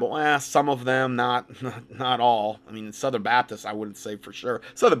James Bible. Some of them, not all. I mean, Southern Baptists, I wouldn't say for sure.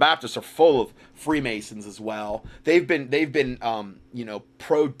 Southern Baptists are full of Freemasons as well. They've been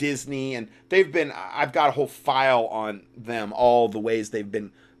pro Disney, and I've got a whole file on them, all the ways they've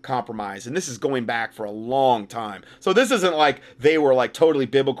been compromised, and this is going back for a long time. So this isn't like they were like totally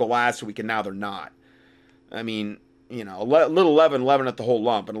biblical last week and now they're not. I mean, a little leaven at the whole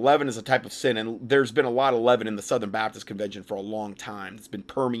lump. And leaven is a type of sin, and there's been a lot of leaven in the Southern Baptist Convention for a long time. It's been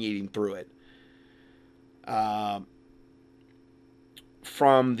permeating through it.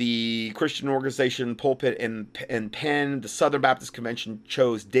 From the Christian organization Pulpit and Pen, the Southern Baptist Convention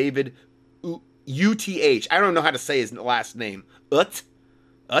chose David UTH. I don't know how to say his last name. Ut,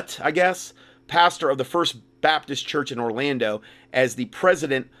 I guess, pastor of the First Baptist Church in Orlando, as the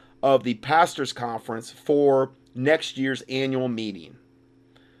president of the Pastors Conference for next year's annual meeting.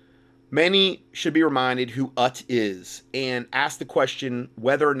 Many should be reminded who UT is and ask the question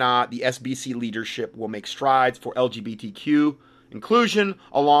whether or not the SBC leadership will make strides for LGBTQ inclusion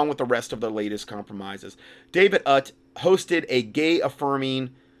along with the rest of the latest compromises. David UT hosted a gay-affirming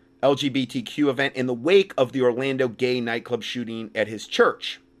LGBTQ event in the wake of the Orlando gay nightclub shooting at his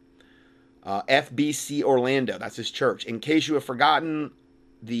church. FBC Orlando, that's his church. In case you have forgotten,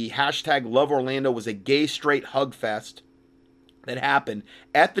 the hashtag Love Orlando was a gay straight hug fest that happened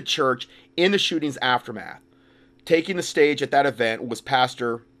at the church in the shooting's aftermath. Taking the stage at that event was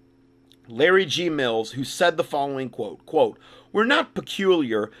Pastor Larry G. Mills, who said the following quote, "We're not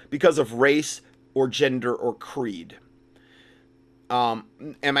peculiar because of race or gender or creed.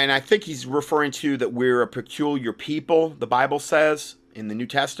 And I think he's referring to that we're a peculiar people, the Bible says in the New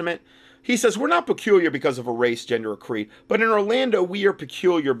Testament. He says we're not peculiar because of a race, gender, or creed, but in Orlando we are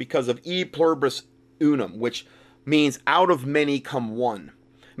peculiar because of e pluribus unum, which means out of many come one.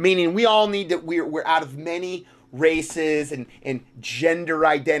 Meaning we all need that we're out of many races and gender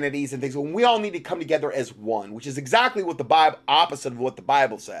identities and things. And we all need to come together as one, which is exactly what the Bible, opposite of what the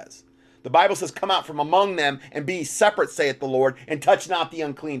Bible says. The Bible says, come out from among them and be separate, saith the Lord, and touch not the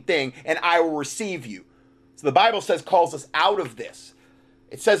unclean thing, and I will receive you. So the Bible says, calls us out of this.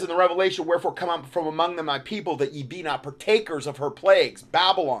 It says in the Revelation, wherefore come out from among them, my people, that ye be not partakers of her plagues,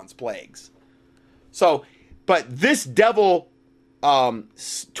 Babylon's plagues. So, but this devil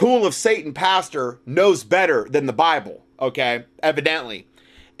tool of Satan pastor knows better than the Bible, okay, evidently.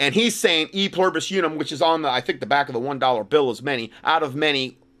 And he's saying e pluribus unum, which is on the, I think, the back of the $1 bill, is many, out of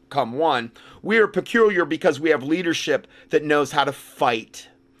many come one. We are peculiar because we have leadership that knows how to fight.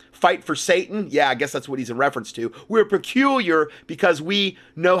 Fight for Satan? Yeah, I guess that's what he's in reference to. We're peculiar because we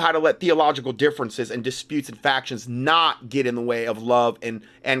know how to let theological differences and disputes and factions not get in the way of love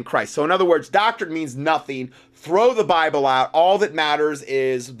and Christ. So in other words, doctrine means nothing. Throw the Bible out. All that matters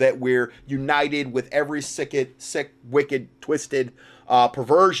is that we're united with every sick, wicked, twisted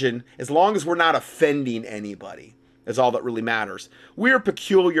perversion, as long as we're not offending anybody. Is all that really matters. We're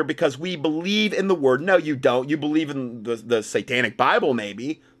peculiar because we believe in the word. No, you don't. You believe in the satanic Bible,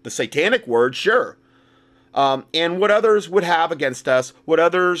 maybe. The satanic word, sure. And what others would have against us, what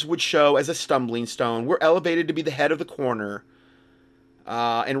others would show as a stumbling stone. We're elevated to be the head of the corner.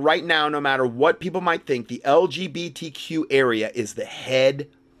 And right now, no matter what people might think, the LGBTQ area is the head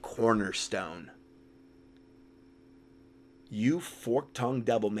cornerstone. You fork-tongued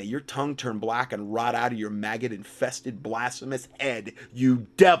devil, may your tongue turn black and rot out of your maggot-infested, blasphemous head, you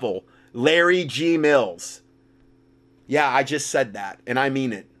devil, Larry G. Mills. Yeah, I just said that, and I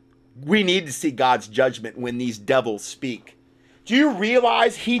mean it. We need to see God's judgment when these devils speak. Do you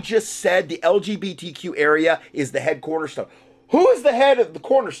realize he just said the LGBTQ area is the head cornerstone? Who is the head of the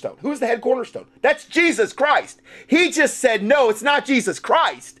cornerstone? Who is the head cornerstone? That's Jesus Christ. He just said, no, it's not Jesus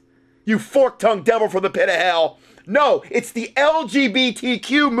Christ. You fork-tongued devil from the pit of hell. No, it's the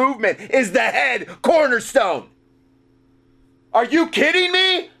LGBTQ movement is the head cornerstone. Are you kidding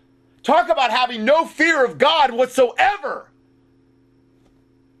me? Talk about having no fear of God whatsoever.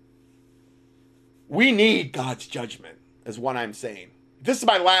 We need God's judgment, is what I'm saying. This is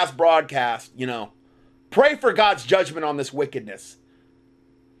my last broadcast, Pray for God's judgment on this wickedness.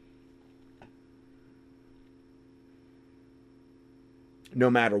 No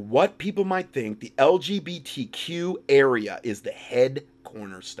matter what people might think, the LGBTQ area is the head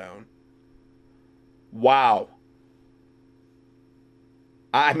cornerstone. Wow.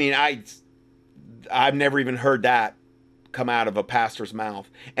 I mean, I've never even heard that come out of a pastor's mouth.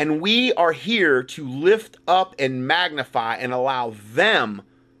 And we are here to lift up and magnify and allow them,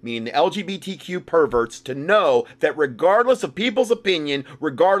 meaning the LGBTQ perverts, to know that regardless of people's opinion,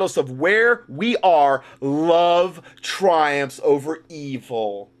 regardless of where we are, love triumphs over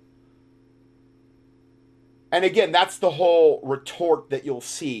evil. And again, that's the whole retort that you'll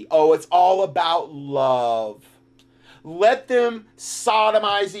see. Oh, it's all about love. Let them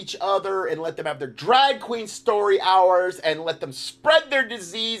sodomize each other and let them have their drag queen story hours and let them spread their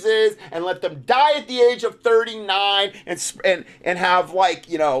diseases and let them die at the age of 39 and have like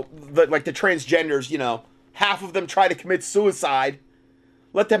the transgenders, half of them try to commit suicide.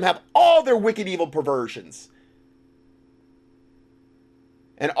 Let them have all their wicked evil perversions.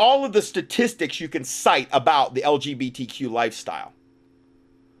 And all of the statistics you can cite about the LGBTQ lifestyle.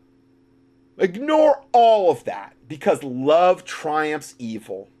 Ignore all of that because love triumphs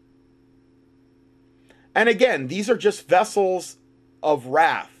evil. And again, these are just vessels of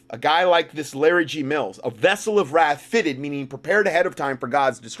wrath. A guy like this Larry G. Mills, a vessel of wrath fitted, meaning prepared ahead of time for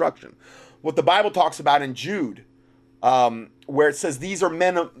God's destruction. What the Bible talks about in Jude, where it says these were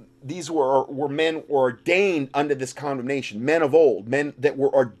men ordained unto this condemnation, men of old, men that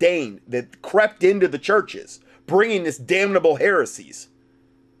were ordained, that crept into the churches, bringing this damnable heresies.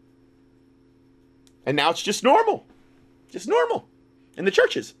 And now it's just normal in the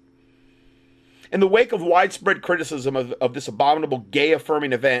churches. In the wake of widespread criticism of this abominable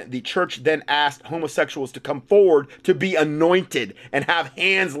gay-affirming event, the church then asked homosexuals to come forward to be anointed and have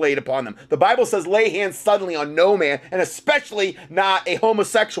hands laid upon them. The Bible says lay hands suddenly on no man, and especially not a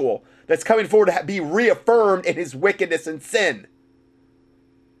homosexual that's coming forward to be reaffirmed in his wickedness and sin.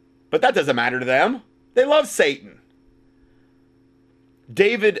 But that doesn't matter to them. They love Satan.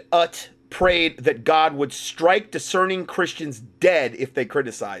 David Utt prayed that God would strike discerning Christians dead if they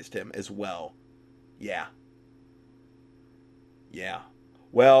criticized him as well. Yeah. Yeah.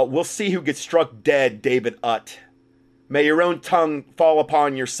 Well, we'll see who gets struck dead, David Utt. May your own tongue fall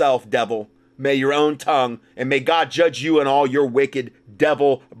upon yourself, devil. May your own tongue, and may God judge you and all your wicked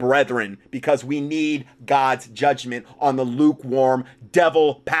devil brethren, because we need God's judgment on the lukewarm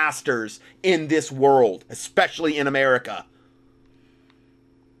devil pastors in this world, especially in America.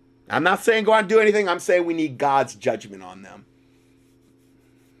 I'm not saying go out and do anything. I'm saying we need God's judgment on them.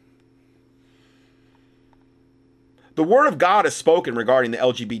 The word of God is spoken regarding the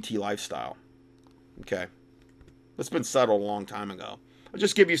LGBT lifestyle. Okay. That's been settled a long time ago. I'll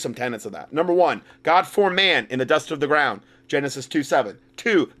just give you some tenets of that. Number 1, God formed man in the dust of the ground. Genesis 2:7.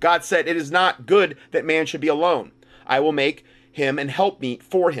 2, God said, it is not good that man should be alone. I will make him an helpmeet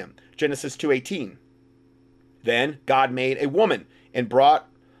for him. Genesis 2:18. Then God made a woman and brought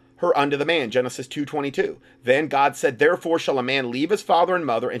her unto the man. Genesis 2:22. Then God said, therefore shall a man leave his father and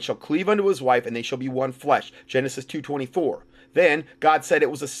mother, and shall cleave unto his wife, and they shall be one flesh. Genesis 2:24. Then God said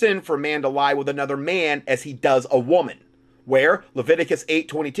it was a sin for a man to lie with another man as he does a woman. Where? Leviticus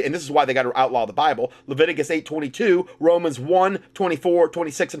 8:22, and this is why they got to outlaw the Bible. Leviticus 8:22, Romans 1:24,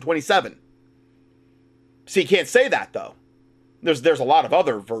 26, and 27. See, you can't say that though. There's a lot of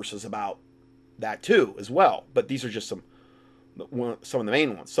other verses about that too as well, but these are just some of the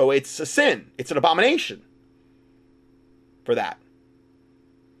main ones. So it's a sin. It's an abomination for that.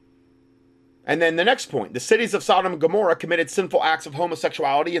 And then the next point, the cities of Sodom and Gomorrah committed sinful acts of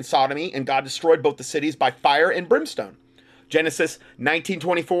homosexuality and sodomy, and God destroyed both the cities by fire and brimstone. Genesis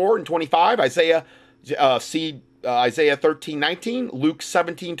 19:24 and 25, Isaiah 13:19, Luke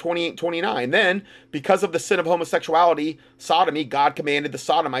 17:28, 29. Then, because of the sin of homosexuality, sodomy, God commanded the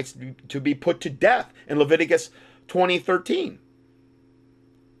Sodomites to be put to death in Leviticus 20:13.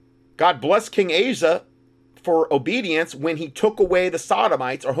 God blessed King Asa for obedience when he took away the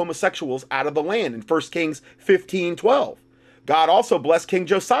Sodomites or homosexuals out of the land in 1 Kings 15:12. God also blessed King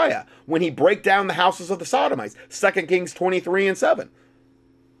Josiah when he brake down the houses of the Sodomites, 2 Kings 23:7.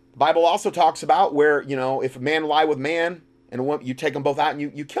 The Bible also talks about where, if a man lie with man and a woman, you take them both out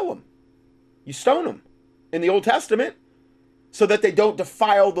and you kill them. You stone them in the Old Testament so that they don't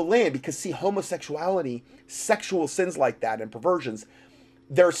defile the land. Because see, homosexuality, sexual sins like that and perversions,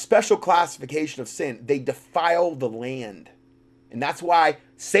 they're a special classification of sin. They defile the land. And that's why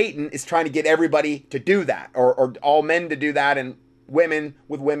Satan is trying to get everybody to do that, or all men to do that, and women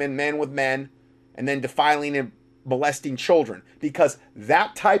with women, men with men, and then defiling and molesting children, because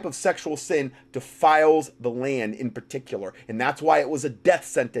that type of sexual sin defiles the land in particular. And that's why it was a death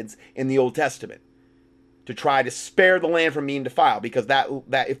sentence in the Old Testament, to try to spare the land from being defiled, because that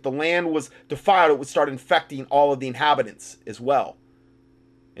if the land was defiled, it would start infecting all of the inhabitants as well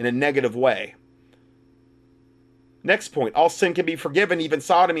in a negative way. Next point, all sin can be forgiven, even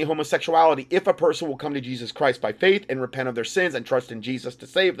sodomy, homosexuality, if a person will come to Jesus Christ by faith and repent of their sins and trust in Jesus to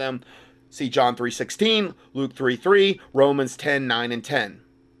save them. See John 3:16, Luke 3:3, Romans 10:9 and 10.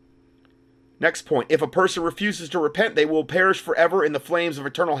 Next point, if a person refuses to repent, they will perish forever in the flames of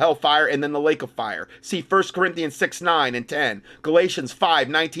eternal hellfire and then the lake of fire. See 1 Corinthians 6:9 and 10, Galatians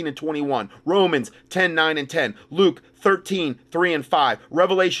 5:19 and 21, Romans 10:9 and 10, Luke 13:3 and 5,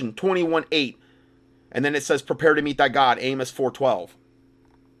 Revelation 21:8. And then it says, prepare to meet thy God, Amos 4:12.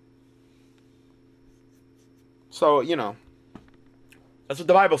 So, that's what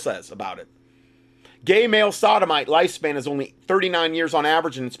the Bible says about it. Gay male sodomite lifespan is only 39 years on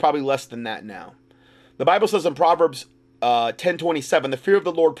average, and it's probably less than that now. The Bible says in Proverbs 10:27, the fear of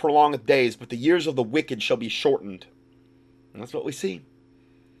the Lord prolongeth days, but the years of the wicked shall be shortened. And that's what we see.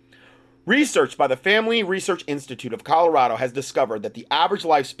 Research by the Family Research Institute of Colorado has discovered that the average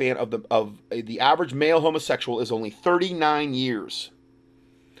lifespan of the average male homosexual is only 39 years,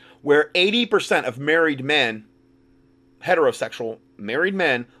 where 80% of married men, heterosexual married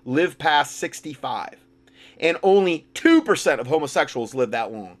men, live past 65, and only 2% of homosexuals live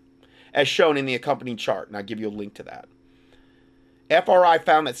that long, as shown in the accompanying chart, and I'll give you a link to that. FRI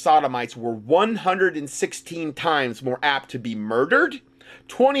found that sodomites were 116 times more apt to be murdered,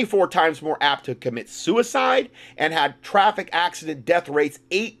 24 times more apt to commit suicide, and had traffic accident death rates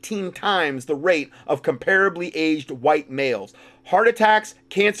 18 times the rate of comparably aged white males. Heart attacks,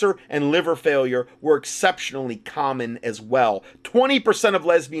 cancer, and liver failure were exceptionally common as well. 20% of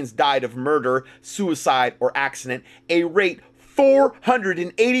lesbians died of murder, suicide, or accident, a rate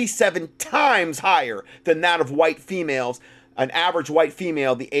 487 times higher than that of white females, an average white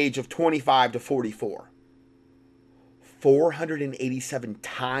female the age of 25 to 44. 487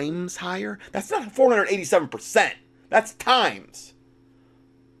 times higher? That's not 487%. That's times.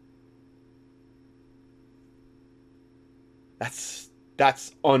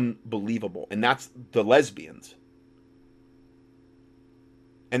 That's unbelievable. And that's the lesbians.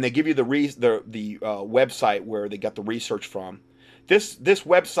 and they give you the website where they got the research from. This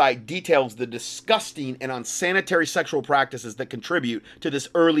website details the disgusting and unsanitary sexual practices that contribute to this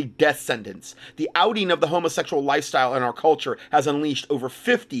early death sentence. The outing of the homosexual lifestyle in our culture has unleashed over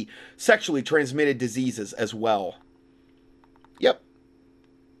 50 sexually transmitted diseases as well. Yep.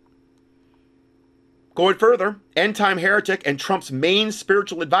 Going further, end-time heretic and Trump's main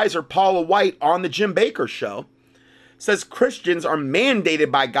spiritual advisor, Paula White, on the Jim Bakker Show, says Christians are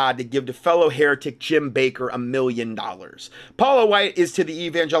mandated by God to give to fellow heretic Jim Bakker $1 million. Paula White is to the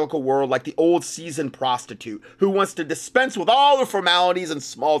evangelical world like the old seasoned prostitute who wants to dispense with all the formalities and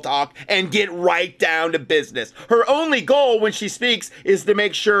small talk and get right down to business. Her only goal when she speaks is to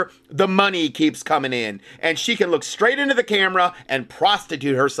make sure the money keeps coming in, and she can look straight into the camera and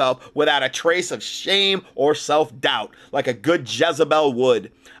prostitute herself without a trace of shame or self-doubt, like a good Jezebel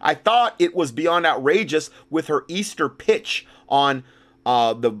would. I thought it was beyond outrageous with her Easter pitch on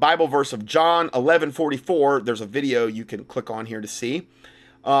the Bible verse of John 11:44. There's a video you can click on here to see.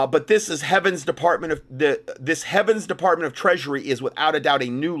 But this is heaven's department of Treasury is without a doubt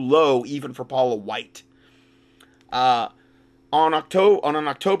a new low even for Paula White. On an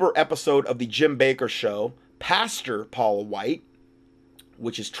October episode of the Jim Bakker Show, Pastor Paula White,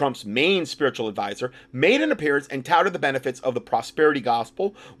 which is Trump's main spiritual advisor, made an appearance and touted the benefits of the prosperity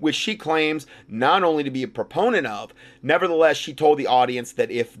gospel, which she claims not only to be a proponent of. Nevertheless, she told the audience that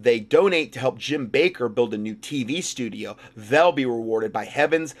if they donate to help Jim Bakker build a new TV studio, they'll be rewarded by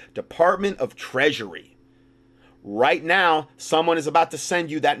heaven's Department of Treasury. Right now, someone is about to send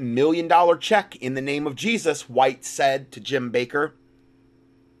you that $1 million check in the name of Jesus, White said to Jim Bakker.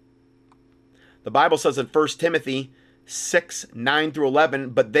 The Bible says in 1 Timothy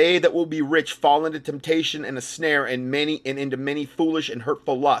 6:9-11, but they that will be rich fall into temptation and a snare and into many foolish and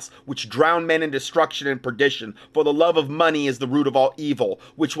hurtful lusts, which drown men in destruction and perdition. For the love of money is the root of all evil,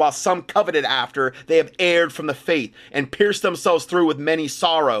 which while some coveted after, they have erred from the faith, and pierced themselves through with many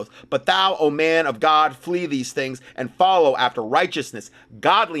sorrows. But thou, O man of God, flee these things, and follow after righteousness,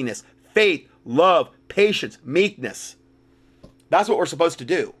 godliness, faith, love, patience, meekness. That's what we're supposed to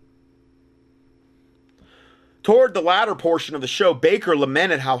do. Toward the latter portion of the show, Bakker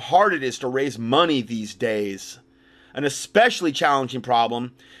lamented how hard it is to raise money these days. An especially challenging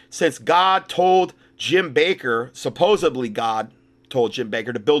problem since God told Jim Bakker, supposedly God told Jim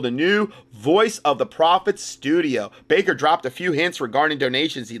Bakker, to build a new Voice of the Prophets studio. Bakker dropped a few hints regarding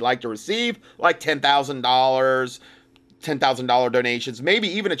donations he'd like to receive, like $10,000 donations, maybe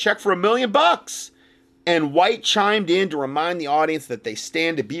even a check for $1 million. And White chimed in to remind the audience that they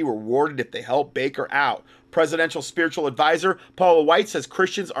stand to be rewarded if they help Bakker out. Presidential spiritual advisor Paula White says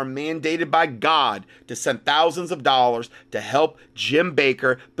Christians are mandated by God to send thousands of dollars to help Jim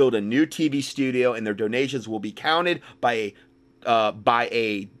Bakker build a new TV studio, and their donations will be counted by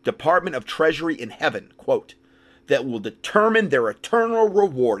a Department of Treasury in heaven, quote, that will determine their eternal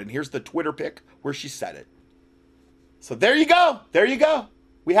reward. And here's the Twitter pic where she said it. So there you go. There you go.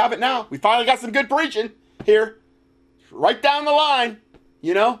 We have it now. We finally got some good preaching here. Right down the line.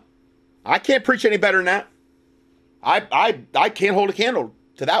 You know, I can't preach any better than that. I can't hold a candle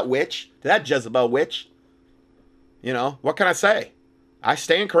to that witch, to that Jezebel witch. You know, what can I say? I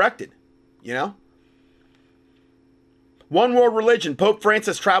stand corrected, you know? One world religion. Pope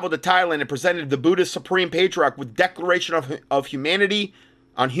Francis traveled to Thailand and presented the Buddhist Supreme Patriarch with declaration of humanity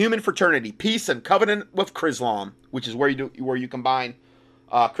on human fraternity, peace, and covenant with Chrislam, which is where you combine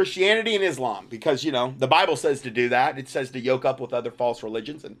Christianity and Islam, because, you know, the Bible says to do that. It says to yoke up with other false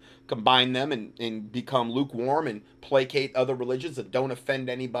religions and combine them and become lukewarm and placate other religions that don't offend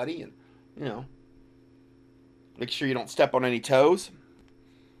anybody, and, you know, make sure you don't step on any toes.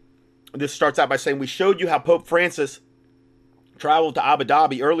 This starts out by saying, we showed you how Pope Francis traveled to Abu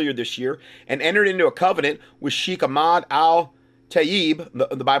Dhabi earlier this year and entered into a covenant with Sheikh Ahmad Al Tayyib.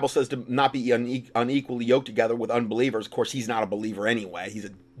 The Bible says to not be unequally yoked together with unbelievers. Of course, he's not a believer anyway. He's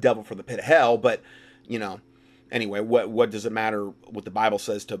a devil for the pit of hell. But, you know, anyway, what does it matter what the Bible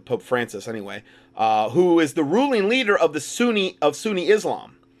says to Pope Francis anyway? Who is the ruling leader of Sunni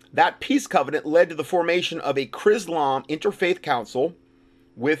Islam. That peace covenant led to the formation of a Chrislam interfaith council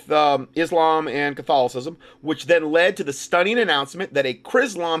with Islam and Catholicism, which then led to the stunning announcement that a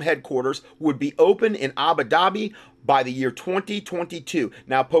Chrislam headquarters would be open in Abu Dhabi by the year 2022.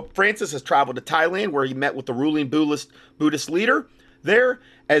 Now, Pope Francis has traveled to Thailand, where he met with the ruling Buddhist leader there,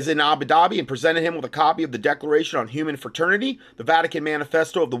 as in Abu Dhabi, and presented him with a copy of the Declaration on Human Fraternity, the Vatican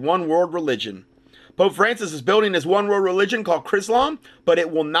Manifesto of the One World Religion. Pope Francis is building his one world religion called Chrislam, but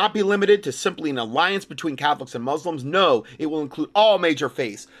it will not be limited to simply an alliance between Catholics and Muslims. No, it will include all major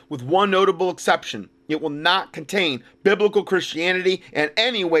faiths, with one notable exception. It will not contain biblical Christianity in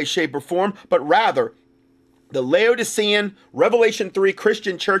any way, shape, or form, but rather the Laodicean Revelation 3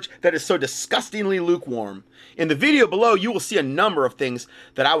 Christian church that is so disgustingly lukewarm. In the video below, you will see a number of things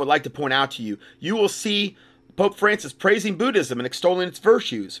that I would like to point out to you. You will see Pope Francis praising Buddhism and extolling its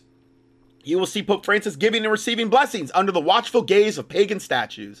virtues. You will see Pope Francis giving and receiving blessings under the watchful gaze of pagan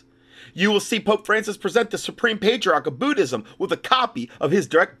statues. You will see Pope Francis present the Supreme Patriarch of Buddhism with a copy of his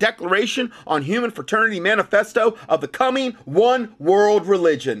direct Declaration on Human Fraternity Manifesto of the coming one world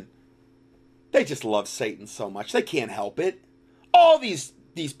religion. They just love Satan so much. They can't help it. All these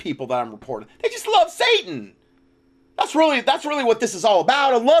people that I'm reporting, they just love Satan. That's really what this is all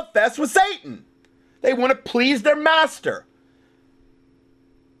about, a love fest with Satan. They want to please their master.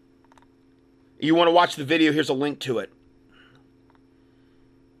 You want to watch the video, here's a link to it.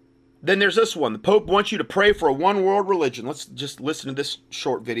 Then there's this one. The Pope wants you to pray for a one world religion. Let's just listen to this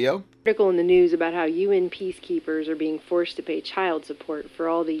short video. Article in the news about how UN peacekeepers are being forced to pay child support for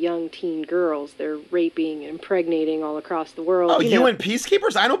all the young teen girls they're raping and impregnating all across the world. Oh, UN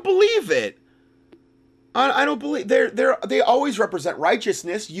peacekeepers? I don't believe it. I don't believe they always represent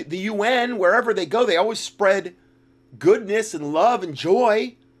righteousness. The UN, wherever they go, they always spread goodness and love and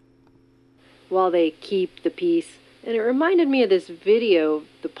joy while they keep the peace. And it reminded me of this video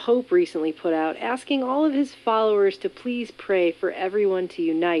the Pope recently put out asking all of his followers to please pray for everyone to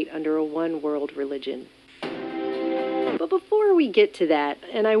unite under a one world religion. But before we get to that,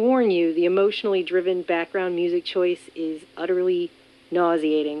 and I warn you, the emotionally driven background music choice is utterly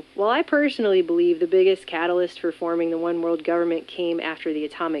nauseating. While I personally believe the biggest catalyst for forming the one world government came after the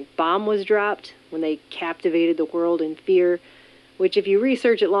atomic bomb was dropped, when they captivated the world in fear, which if you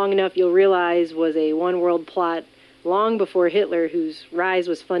research it long enough you'll realize was a one world plot long before Hitler, whose rise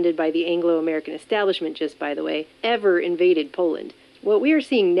was funded by the Anglo-American establishment, just by the way, ever invaded Poland. What we are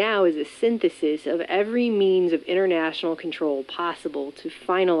seeing now is a synthesis of every means of international control possible to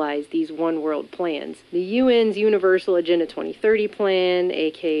finalize these one-world plans. The UN's Universal Agenda 2030 plan,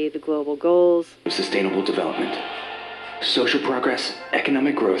 aka the Global Goals. Sustainable development, social progress,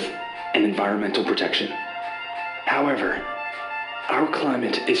 economic growth, and environmental protection. However, our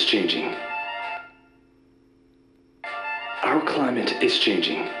climate is changing. Our climate is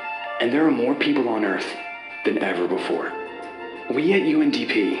changing, and there are more people on Earth than ever before. We at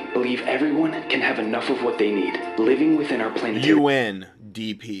UNDP believe everyone can have enough of what they need, living within our planetary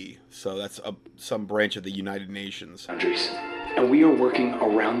UNDP, so that's some branch of the United Nations. Boundaries, and we are working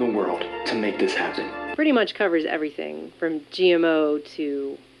around the world to make this happen. Pretty much covers everything, from GMO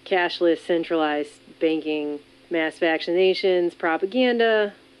to cashless, centralized banking, mass vaccinations,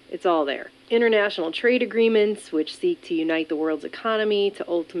 propaganda. It's all there. International trade agreements, which seek to unite the world's economy to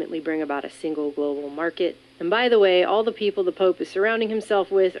ultimately bring about a single global market. And by the way, all the people the Pope is surrounding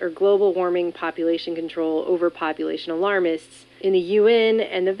himself with are global warming, population control, overpopulation alarmists. In the UN,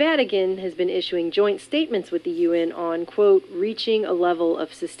 and the Vatican has been issuing joint statements with the UN on, quote, reaching a level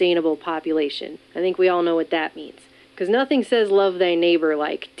of sustainable population. I think we all know what that means. Because nothing says love thy neighbor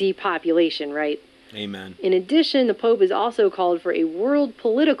like depopulation, right? Amen. In addition, the Pope has also called for a world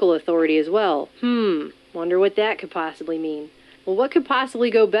political authority as well. Wonder what that could possibly mean. Well, what could possibly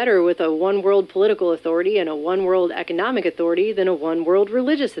go better with a one world political authority and a one world economic authority than a one world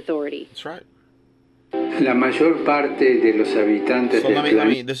religious authority? That's right. La mayor parte de los habitantes del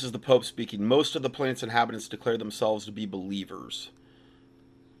planeta. This is the Pope speaking. Most of the planet's inhabitants declare themselves to be believers.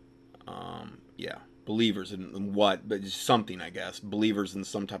 Yeah, believers in what? But something, I guess. Believers in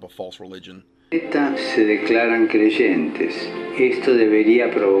some type of false religion. Se declaran creyentes. Esto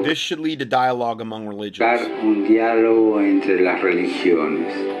debería provocar This should lead to dialogue among religions. un diálogo entre las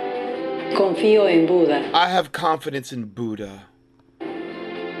religiones. Confío en Buda. I have confidence in Buddha.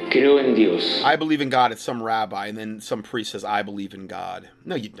 Creo en Dios. I believe in God. It's some rabbi, and then some priest says, I believe in God.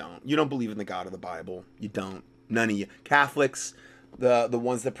 No, you don't. You don't believe in the God of the Bible. You don't. None of you. Catholics, the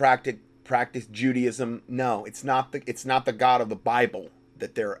ones that practice Judaism, no, it's not the God of the Bible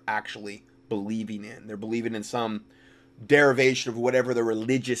that they're actually believing in. They're believing in some derivation of whatever the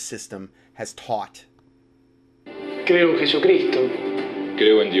religious system has taught. Creo en Jesucristo.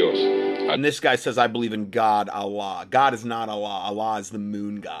 Creo en Dios. And this guy says, I believe in God, Allah. God is not Allah. Allah is the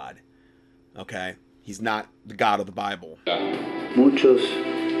moon god. Okay? He's not the God of the Bible. Muchos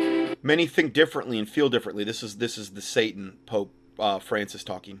Many think differently and feel differently. This is the Satan Pope Francis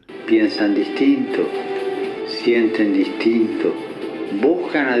talking. piensan distinto, sienten distinto,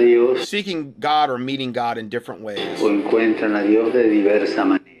 buscan a Dios Seeking God or meeting God in different ways. o encuentran a Dios de diversa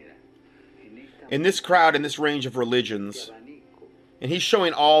manera. in this crowd, in this range of religions, and he's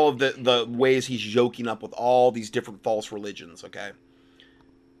showing all of the ways he's yoking up with all these different false religions, okay?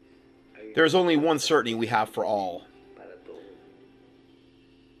 There's only one certainty we have for all.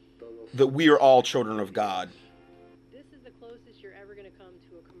 That we are all children of God. This is the closest you're ever going to come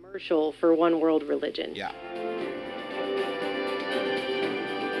to a commercial for one world religion. Yeah.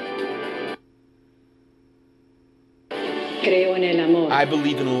 Creo en el amor. I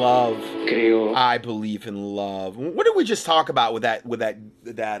believe in love. Creo. I believe in love. What did we just talk about with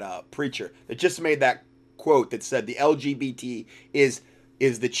that preacher that just made that quote that said the LGBT is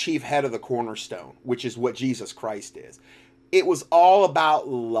the chief head of the cornerstone, which is what Jesus Christ is. It was all about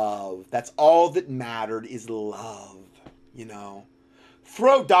love. That's all that mattered, is love, you know.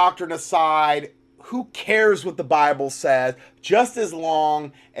 Throw doctrine aside. Who cares what the Bible says? Just as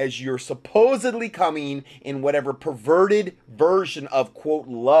long as you're supposedly coming in whatever perverted version of, quote,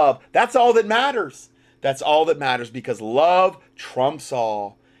 love. That's all that matters. That's all that matters, because love trumps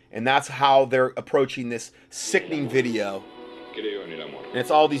all. And that's how they're approaching this sickening video. And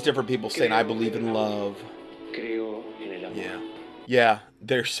it's all these different people saying, I believe in love. Yeah. Yeah.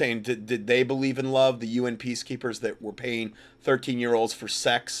 They're saying, did they believe in love? The UN peacekeepers that were paying 13-year-olds for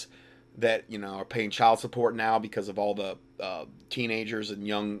sex, that, you know, are paying child support now because of all the teenagers and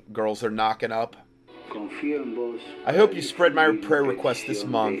young girls they're knocking up. I hope you spread my prayer request this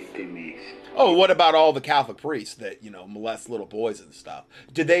month. Oh, what about all the Catholic priests that, you know, molest little boys and stuff?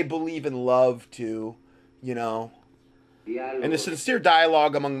 Did they believe in love too, you know? And the sincere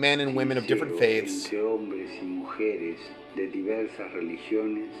dialogue among men and women of different faiths may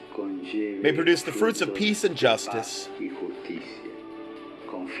produce the fruits of peace and justice.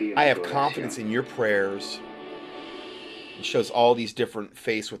 I have confidence in your prayers. It shows all these different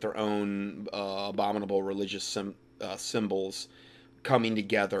faiths with their own abominable religious symbols coming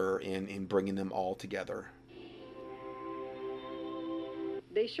together and bringing them all together.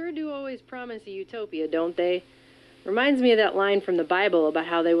 They sure do always promise a utopia, don't they? Reminds me of that line from the Bible about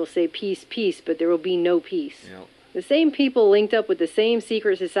how they will say peace, peace, but there will be no peace. Yep. The same people linked up with the same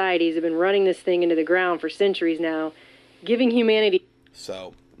secret societies have been running this thing into the ground for centuries now, giving humanity...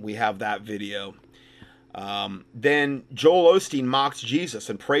 So, we have that video. Then Joel Osteen mocks Jesus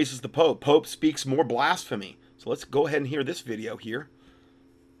and praises the Pope. Pope speaks more blasphemy. So let's go ahead and hear this video here.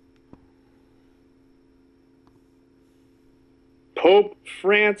 Pope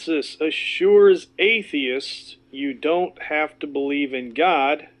Francis assures atheists you don't have to believe in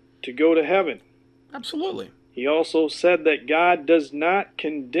God to go to heaven. Absolutely. He also said that God does not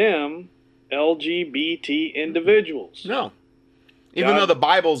condemn LGBT individuals. No. Even though the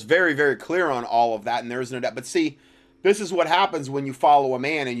Bible's very, very clear on all of that, and there is no doubt. But see, this is what happens when you follow a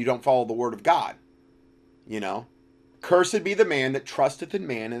man and you don't follow the word of God. You know? Cursed be the man that trusteth in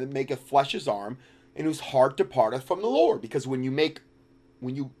man and that maketh flesh his arm, and whose heart departeth from the Lord. Because when you make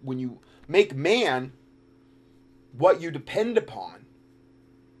man what you depend upon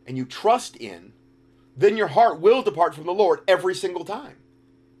and you trust in, then your heart will depart from the Lord every single time.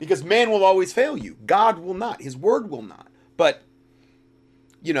 Because man will always fail you. God will not. His word will not. But,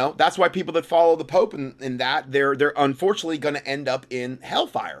 you know, that's why people that follow the Pope in that, they're unfortunately going to end up in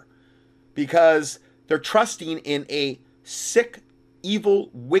hellfire. Because they're trusting in a sick, evil,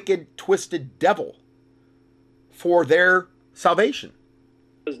 wicked, twisted devil for their salvation.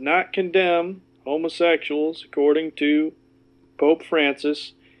 Does not condemn homosexuals, according to Pope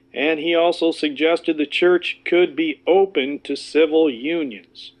Francis, and he also suggested the church could be open to civil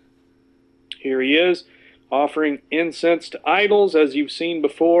unions. Here he is, offering incense to idols, as you've seen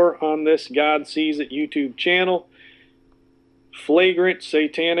before on this God Sees It YouTube channel. Flagrant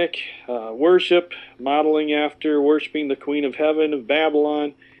satanic worship, modeling after worshiping the Queen of Heaven of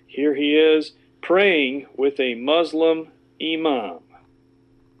Babylon. Here he is, praying with a Muslim imam.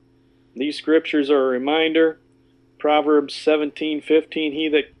 These scriptures are a reminder. Proverbs 17:15, he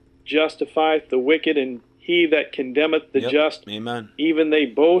that justifieth the wicked and he that condemneth the just, Amen. Even they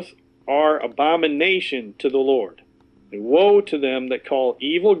both are abomination to the Lord. And woe to them that call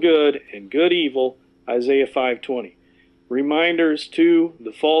evil good and good evil, Isaiah 5:20. Reminders to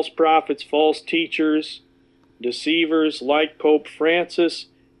the false prophets, false teachers, deceivers like Pope Francis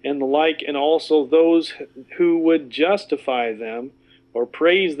and the like, and also those who would justify them or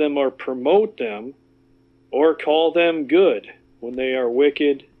praise them or promote them or call them good when they are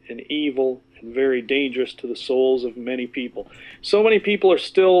wicked and evil and very dangerous to the souls of many people. So many people are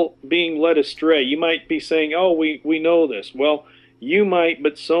still being led astray. You might be saying, oh, we know this. Well, you might,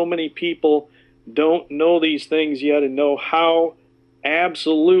 but so many people don't know these things yet and know how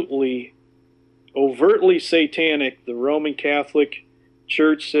absolutely overtly satanic the Roman Catholic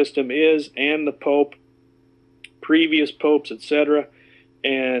church system is, and the Pope, previous popes, etc.,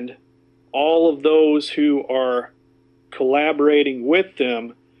 and all of those who are collaborating with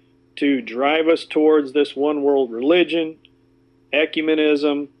them to drive us towards this one world religion,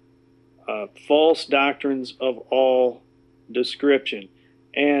 ecumenism, false doctrines of all description.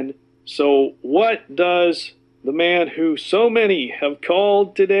 And so what does the man who so many have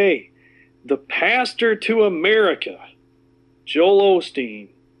called today the pastor to America, Joel Osteen,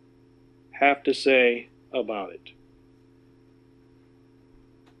 have to say about it?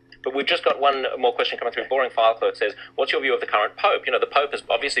 But we've just got one more question coming through. Boring File Clerk says, what's your view of the current Pope? You know, the Pope has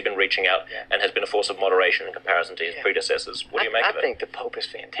obviously been reaching out and has been a force of moderation in comparison to his predecessors. What do you make of it? I think the Pope is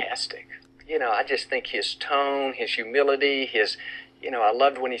fantastic. You know, I just think his tone, his humility, his, you know, I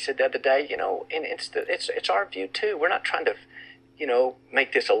loved when he said the other day, you know, and it's our view too. We're not trying to, you know,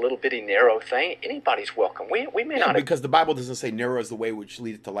 make this a little bitty narrow thing. Anybody's welcome. We may not. Because the Bible doesn't say narrow is the way which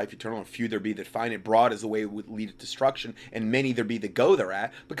leadeth to life eternal, and few there be that find it. Broad is the way which leadeth to destruction, and many there be that go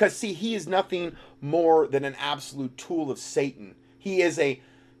thereat. Because see, he is nothing more than an absolute tool of Satan. He is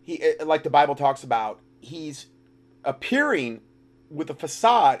like the Bible talks about, he's appearing with a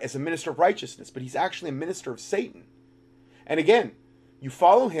facade as a minister of righteousness, but he's actually a minister of Satan. And again, you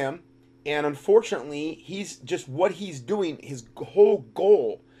follow him, and unfortunately, he's just what he's doing. His whole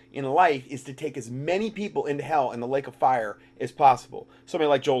goal in life is to take as many people into hell and the lake of fire as possible. Somebody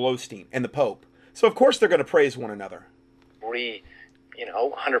like Joel Osteen and the Pope. So of course they're going to praise one another. You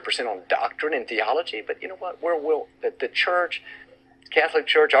know, 100% on doctrine and theology, but you know what? The church, Catholic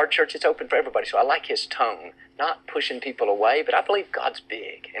Church, our church, it's open for everybody. So I like his tone, not pushing people away, but I believe God's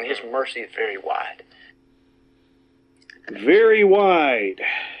big and his mercy is very wide. Very wide.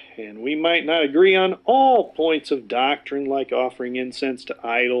 And we might not agree on all points of doctrine, like offering incense to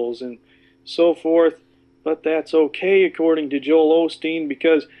idols and so forth, but that's okay according to Joel Osteen,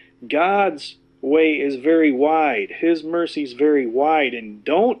 because God's way is very wide. His mercy is very wide, and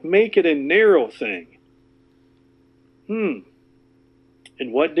don't make it a narrow thing. And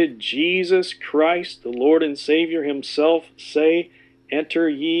what did Jesus Christ, the Lord and Savior himself, say? Enter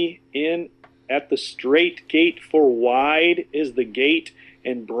ye in at the strait gate, for wide is the gate,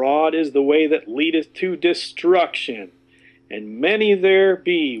 and broad is the way that leadeth to destruction, and many there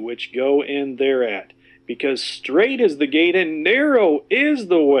be which go in thereat. Because strait is the gate, and narrow is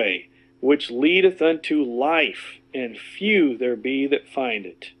the way which leadeth unto life, and few there be that find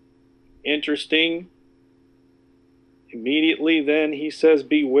it. Interesting. Immediately then he says,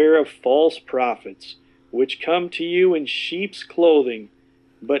 beware of false prophets, which come to you in sheep's clothing,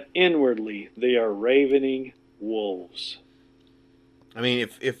 but inwardly they are ravening wolves. I mean,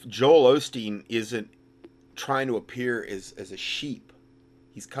 if Joel Osteen isn't trying to appear as a sheep,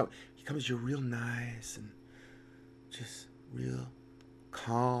 he comes you're real nice and just real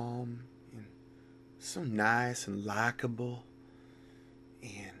calm and so nice and likable,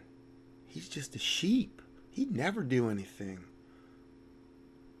 and he's just a sheep. He'd never do anything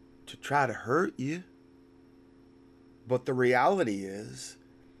to try to hurt you. But the reality is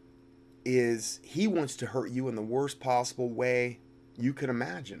he wants to hurt you in the worst possible way you could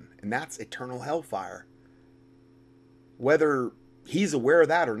imagine, and that's eternal hellfire. Whether he's aware of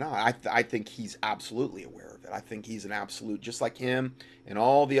that or not, I think he's absolutely aware of it. I think he's an absolute, just like him and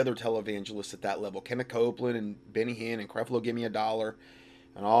all the other televangelists at that level, Kenneth Copeland and Benny Hinn and Creflo Give Me a Dollar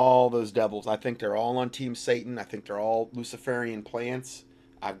and all those devils. I think they're all on Team Satan. I think they're all Luciferian plants.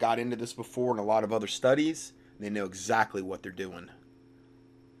 I've got into this before in a lot of other studies. They know exactly what they're doing.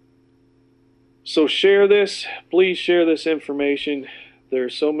 So share this. Please share this information. There are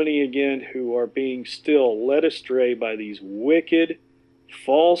so many, again, who are being still led astray by these wicked,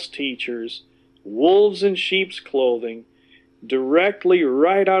 false teachers, wolves in sheep's clothing, directly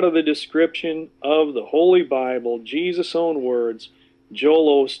right out of the description of the Holy Bible, Jesus' own words.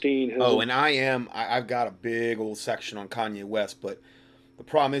 Joel Osteen has... and I've got a big old section on Kanye West, but the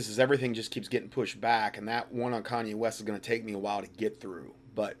problem is everything just keeps getting pushed back, and that one on Kanye West is going to take me a while to get through.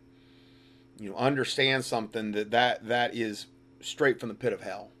 But you know, understand something that is straight from the pit of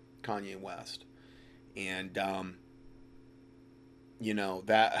hell, Kanye West, and you know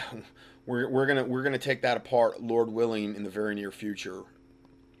that we're gonna take that apart, Lord willing, in the very near future.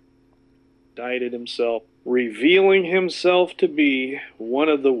 Indicted himself, revealing himself to be one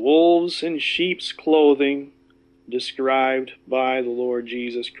of the wolves in sheep's clothing described by the Lord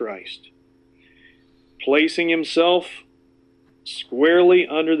Jesus Christ, placing himself squarely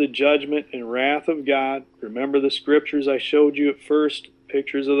under the judgment and wrath of God. Remember the scriptures I showed you at first,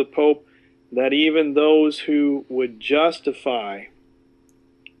 pictures of the Pope, that even those who would justify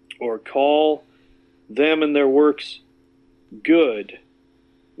or call them and their works good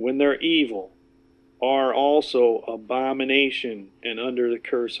when they're evil, are also abomination and under the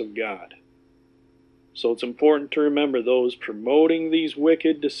curse of God. So it's important to remember those promoting these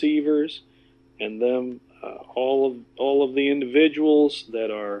wicked deceivers and them, all of the individuals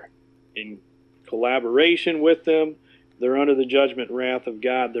that are in collaboration with them, they're under the judgment wrath of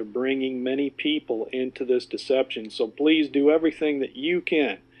God. They're bringing many people into this deception. So please do everything that you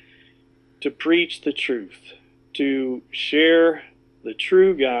can to preach the truth, to share the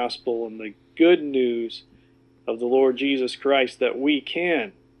true gospel and the good news of the Lord Jesus Christ, that we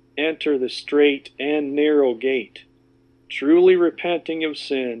can enter the straight and narrow gate, truly repenting of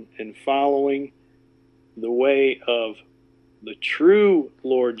sin and following the way of the true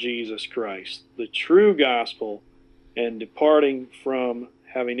Lord Jesus Christ, the true gospel, and departing from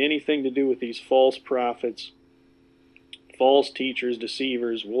having anything to do with these false prophets, false teachers,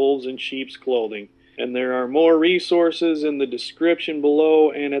 deceivers, wolves in sheep's clothing. And there are more resources in the description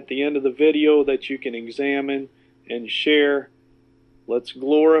below and at the end of the video that you can examine and share. Let's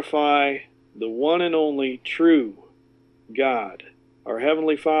glorify the one and only true God, our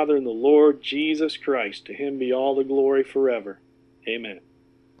Heavenly Father and the Lord Jesus Christ. To Him be all the glory forever. Amen.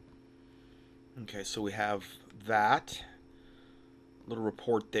 Okay, so we have that little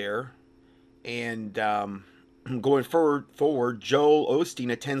report there. And going forward, Joel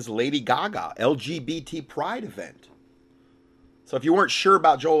Osteen attends Lady Gaga LGBT Pride event. So if you weren't sure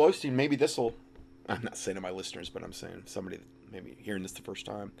about Joel Osteen, maybe this will, I'm not saying to my listeners, but I'm saying somebody that maybe hearing this the first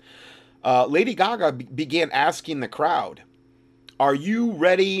time. Lady Gaga began asking the crowd, are you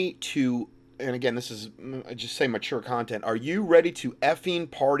ready to, and again, this is, I just say mature content, are you ready to effing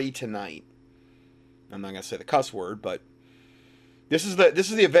party tonight? I'm not going to say the cuss word, but this is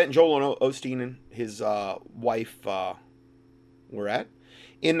the event Joel Osteen and his wife were at.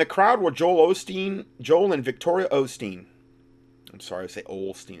 In the crowd were Joel and Victoria Osteen. I'm sorry, I say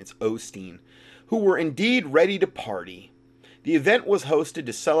Olstein. It's Osteen, who were indeed ready to party. The event was hosted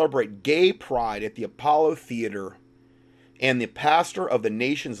to celebrate gay pride at the Apollo Theater, and the pastor of the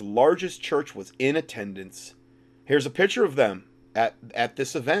nation's largest church was in attendance. Here's a picture of them at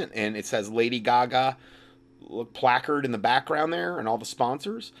this event, and it says Lady Gaga placard in the background there and all the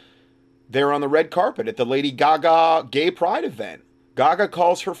sponsors. They're on the red carpet at the Lady Gaga Gay Pride event. Gaga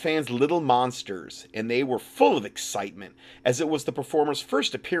calls her fans little monsters, and they were full of excitement as it was the performer's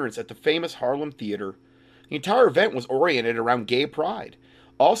first appearance at the famous Harlem Theater. The entire event was oriented around gay pride.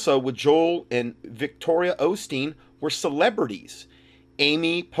 Also, with Joel and Victoria Osteen were celebrities.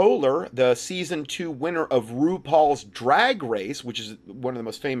 Amy Poehler, the season 2 winner of RuPaul's Drag Race, which is one of the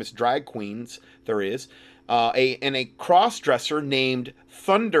most famous drag queens there is, and a cross-dresser named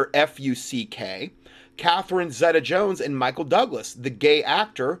Thunder F-U-C-K, Catherine Zeta-Jones, and Michael Douglas, the gay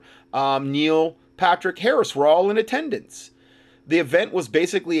actor Neil Patrick Harris, were all in attendance. The event was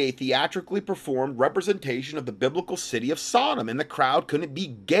basically a theatrically performed representation of the biblical city of Sodom, and the crowd couldn't be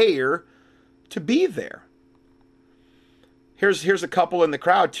gayer to be there. Here's a couple in the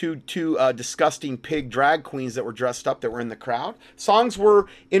crowd, two disgusting pig drag queens that were dressed up that were in the crowd. Songs were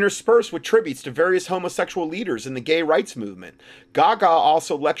interspersed with tributes to various homosexual leaders in the gay rights movement. Gaga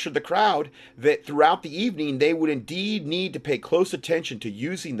also lectured the crowd that throughout the evening they would indeed need to pay close attention to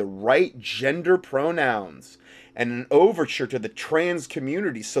using the right gender pronouns and an overture to the trans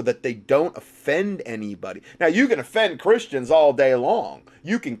community so that they don't offend anybody. Now, you can offend Christians all day long.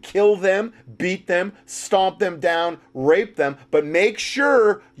 You can kill them, beat them, stomp them down, rape them, but make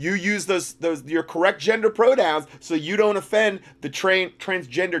sure you use those your correct gender pronouns so you don't offend the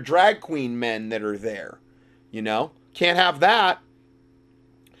transgender drag queen men that are there. You know? Can't have that.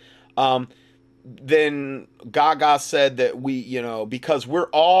 Then Gaga said that because we're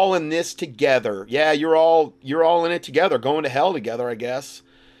all in this together. Yeah, you're all in it together, going to hell together, I guess.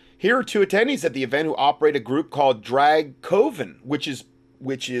 Here are 2 attendees at the event who operate a group called Drag Coven, which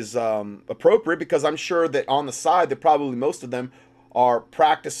is appropriate because I'm sure that on the side that probably most of them are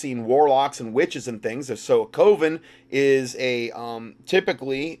practicing warlocks and witches and things. So a coven is a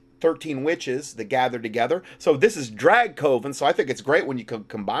typically 13 witches that gather together. So this is Drag Coven, so I think it's great when you can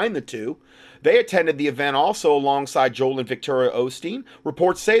combine the two. They attended the event also alongside Joel and Victoria Osteen.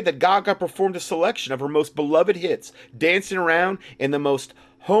 Reports say that Gaga performed a selection of her most beloved hits, dancing around in the most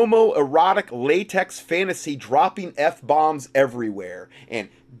homoerotic latex fantasy, dropping F-bombs everywhere. And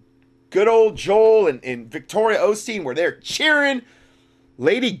good old Joel and Victoria Osteen were there cheering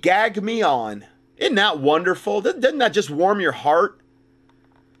Lady Gag Me On. Isn't that wonderful? Doesn't that just warm your heart?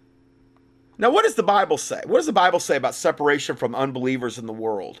 Now, what does the Bible say? What does the Bible say about separation from unbelievers in the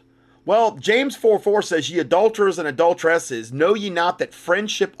world? Well, James 4:4 says, "Ye adulterers and adulteresses, know ye not that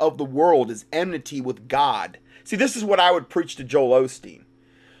friendship of the world is enmity with God?" See, this is what I would preach to Joel Osteen.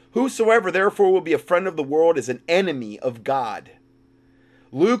 Whosoever therefore will be a friend of the world is an enemy of God.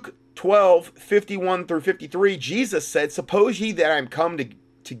 Luke 12:51 through 53, Jesus said, suppose ye that I am come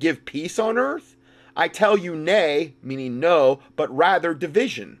to give peace on earth? I tell you nay, meaning no, but rather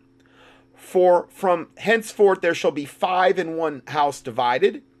division. For from henceforth there shall be 5 in one house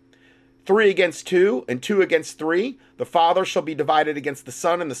divided, 3 against 2, and 2 against 3. The father shall be divided against the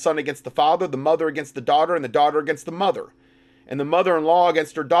son, and the son against the father, the mother against the daughter, and the daughter against the mother, and the mother-in-law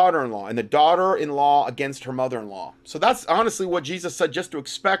against her daughter-in-law, and the daughter-in-law against her mother-in-law. So that's honestly what Jesus said just to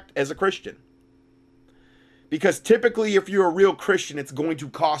expect as a Christian. Because typically if you're a real Christian, it's going to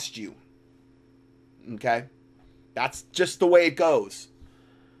cost you. Okay? That's just the way it goes.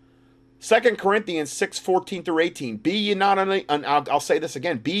 2 Corinthians 6:14 through 18. Be ye not, I'll say this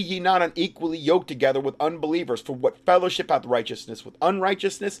again, be ye not unequally yoked together with unbelievers, for what fellowship hath righteousness with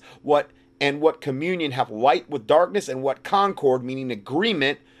unrighteousness, what communion hath light with darkness, and what concord, meaning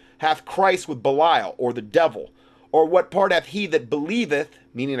agreement, hath Christ with Belial, or the devil? Or what part hath he that believeth,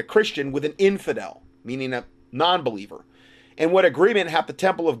 meaning a Christian, with an infidel, meaning a non-believer? And what agreement hath the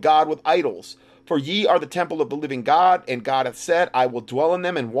temple of God with idols? For ye are the temple of the living God, and God hath said, I will dwell in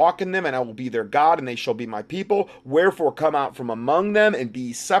them and walk in them, and I will be their God, and they shall be my people. Wherefore come out from among them, and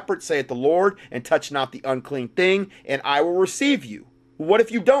be separate, saith the Lord, and touch not the unclean thing, and I will receive you. What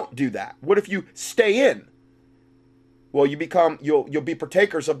if you don't do that? What if you stay in? Well, you'll be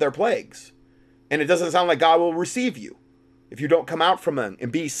partakers of their plagues. And it doesn't sound like God will receive you if you don't come out from them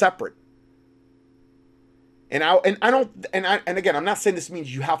and be separate. And again, I'm not saying this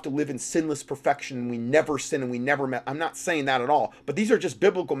means you have to live in sinless perfection and we never sin and we never met. I'm not saying that at all. But these are just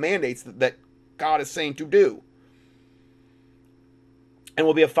biblical mandates that God is saying to do. And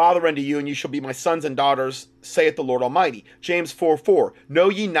will be a father unto you, and you shall be my sons and daughters, saith the Lord Almighty. James 4:4. Know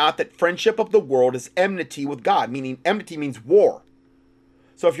ye not that friendship of the world is enmity with God? Meaning enmity means war.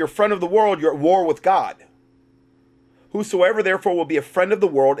 So if you're a friend of the world, you're at war with God. Whosoever therefore will be a friend of the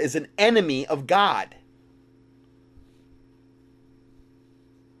world is an enemy of God.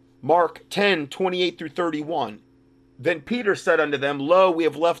 Mark 10:28 through 31. Then Peter said unto them, Lo, we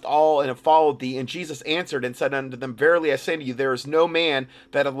have left all and have followed thee. And Jesus answered and said unto them, Verily I say unto you, there is no man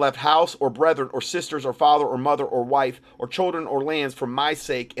that hath left house or brethren or sisters or father or mother or wife or children or lands for my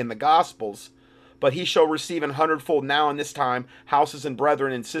sake in the Gospels, but he shall receive 100-fold now in this time houses and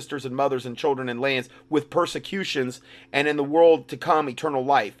brethren and sisters and mothers and children and lands with persecutions, and in the world to come eternal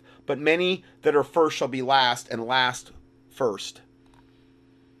life. But many that are first shall be last, and last first.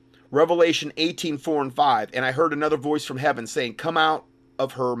 Revelation 18:4 and 5. And I heard another voice from heaven saying, Come out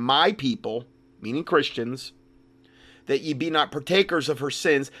of her, my people, meaning Christians, that ye be not partakers of her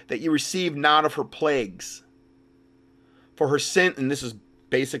sins, that ye receive not of her plagues. For her sin, and this is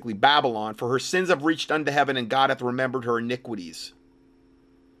basically Babylon, for her sins have reached unto heaven, and God hath remembered her iniquities.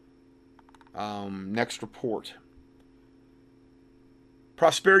 Next report.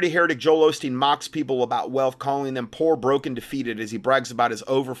 Prosperity heretic Joel Osteen mocks people about wealth, calling them poor, broken, defeated, as he brags about his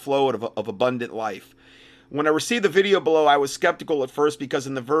overflow of abundant life. When I received the video below, I was skeptical at first because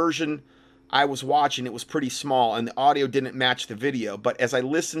in the version I was watching, it was pretty small and the audio didn't match the video. But as I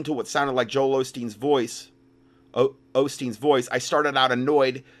listened to what sounded like Joel Osteen's voice, I started out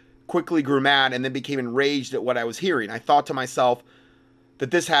annoyed, quickly grew mad, and then became enraged at what I was hearing. I thought to myself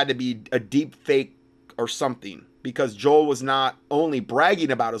that this had to be a deep fake or something, because Joel was not only bragging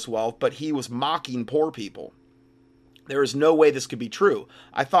about his wealth, but he was mocking poor people. There is no way this could be true.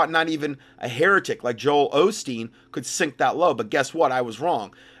 I thought not even a heretic like Joel Osteen could sink that low, but guess what? I was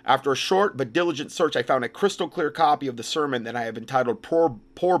wrong. After a short but diligent search, I found a crystal clear copy of the sermon that I have entitled Poor,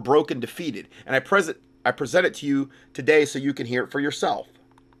 Broken, Defeated, and I present it to you today so you can hear it for yourself.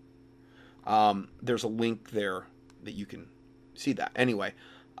 There's a link there that you can see that. Anyway,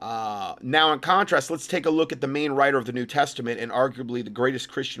 now in contrast, let's take a look at the main writer of the New Testament and arguably the greatest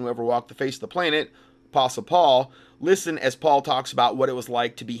Christian who ever walked the face of the planet, Apostle Paul. Listen as Paul talks about what it was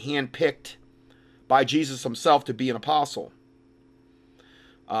like to be handpicked by Jesus himself to be an apostle.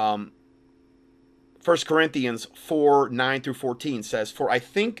 1 Corinthians 4:9 through 14 says, For I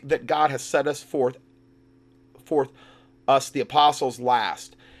think that God has set us forth us the apostles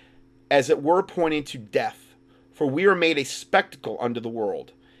last, as it were pointing to death. For we are made a spectacle unto the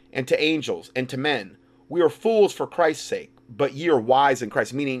world, and to angels, and to men. We are fools for Christ's sake, but ye are wise in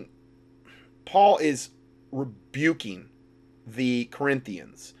Christ. Meaning, Paul is rebuking the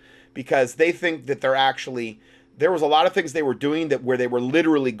Corinthians because they think that they're actually, there was a lot of things they were doing that where they were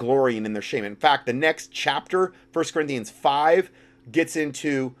literally glorying in their shame. In fact, the next chapter, 1 Corinthians 5, gets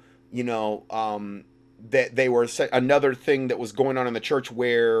into, that they were another thing that was going on in the church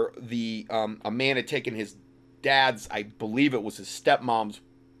where a man had taken his dad's, I believe it was his stepmom's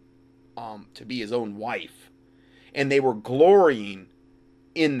to be his own wife. And they were glorying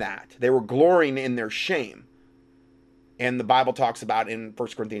in that. They were glorying in their shame. And the Bible talks about in 1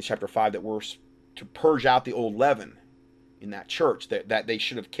 Corinthians chapter 5 that we're to purge out the old leaven in that church, that they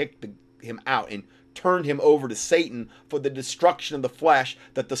should have kicked him out and turned him over to Satan for the destruction of the flesh,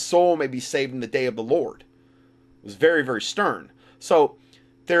 that the soul may be saved in the day of the Lord. It was very, very stern. So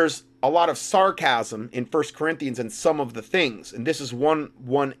there's a lot of sarcasm in 1 Corinthians and some of the things. And this is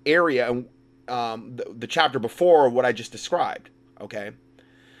one area, the chapter before what I just described. Okay?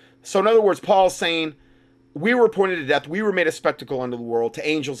 So in other words, Paul's saying, we were appointed to death. We were made a spectacle unto the world, to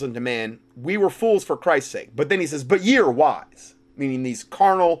angels and to men. We were fools for Christ's sake. But then he says, but ye are wise. Meaning these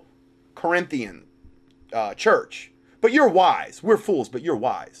carnal Corinthian church. But you're wise. We're fools, but you're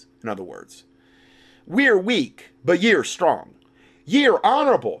wise. In other words. We are weak, but ye are strong. Ye are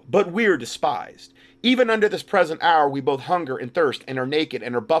honorable, but we are despised. Even unto this present hour we both hunger and thirst, and are naked,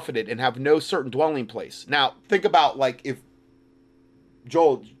 and are buffeted, and have no certain dwelling place. Now, think about like if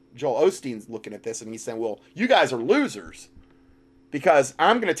Joel Osteen's looking at this and he's saying, well, you guys are losers because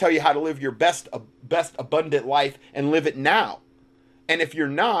I'm going to tell you how to live your best abundant life and live it now. And if you're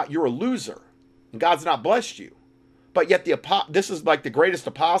not, you're a loser and God's not blessed you. But yet this is like the greatest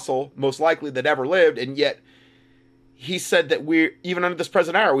apostle most likely that ever lived. And yet he said that we, even under this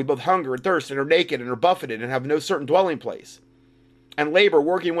present hour, we both hunger and thirst and are naked and are buffeted and have no certain dwelling place and labor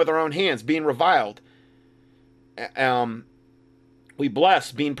working with our own hands, being reviled. We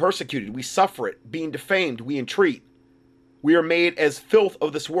bless, being persecuted. We suffer it, being defamed. We entreat. We are made as filth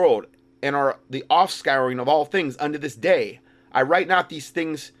of this world, and are the offscouring of all things unto this day. I write not these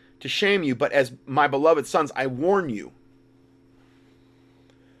things to shame you, but as my beloved sons, I warn you.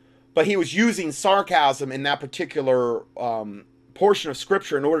 But he was using sarcasm in that particular portion of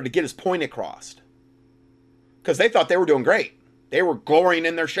Scripture in order to get his point across. Because they thought they were doing great. They were glorying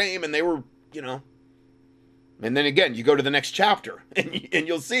in their shame, and they were, And then again, you go to the next chapter, and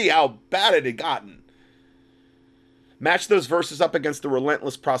you'll see how bad it had gotten. Match those verses up against the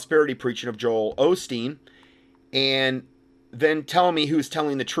relentless prosperity preaching of Joel Osteen, and then tell me who's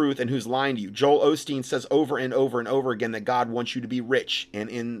telling the truth and who's lying to you. Joel Osteen says over and over and over again that God wants you to be rich. And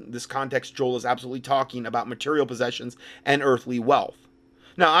in this context, Joel is absolutely talking about material possessions and earthly wealth.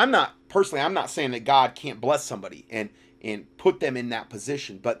 Now, I'm not saying that God can't bless somebody and put them in that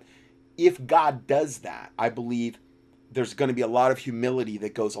position, but if God does that, I believe there's going to be a lot of humility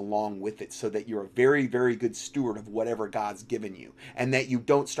that goes along with it so that you're a very, very good steward of whatever God's given you and that you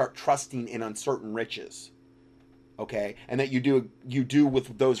don't start trusting in uncertain riches. Okay? And that you do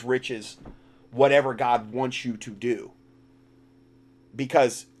with those riches whatever God wants you to do.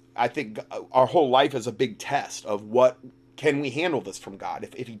 Because I think our whole life is a big test of what can we handle this from God?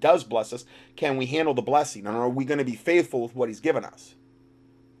 If he does bless us, can we handle the blessing? And are we going to be faithful with what he's given us?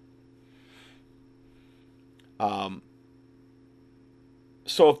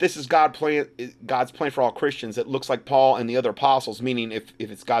 So if this is God's plan for all Christians, it looks like Paul and the other apostles, meaning if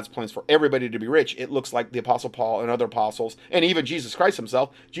it's God's plans for everybody to be rich, it looks like the apostle Paul and other apostles, and even Jesus Christ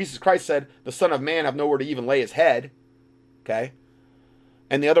himself. Jesus Christ said, the Son of Man have nowhere to even lay his head. Okay?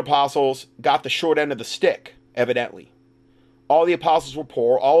 And the other apostles got the short end of the stick, evidently. All the apostles were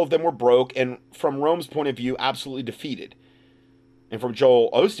poor, all of them were broke, and from Rome's point of view, absolutely defeated. And from Joel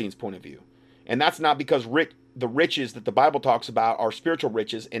Osteen's point of view. And that's not because the riches that the Bible talks about are spiritual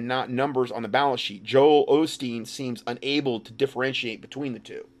riches and not numbers on the balance sheet. Joel Osteen seems unable to differentiate between the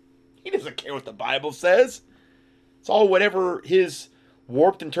two. He doesn't care what the Bible says. It's all whatever his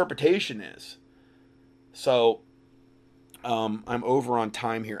warped interpretation is. So, I'm over on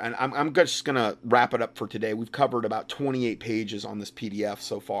time here. And I'm just going to wrap it up for today. We've covered about 28 pages on this PDF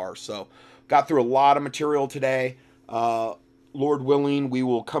so far. So, got through a lot of material today. Lord willing, we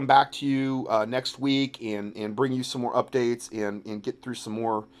will come back to you next week and bring you some more updates and get through some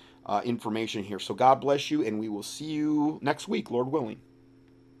more information here. So God bless you, and we will see you next week, Lord willing.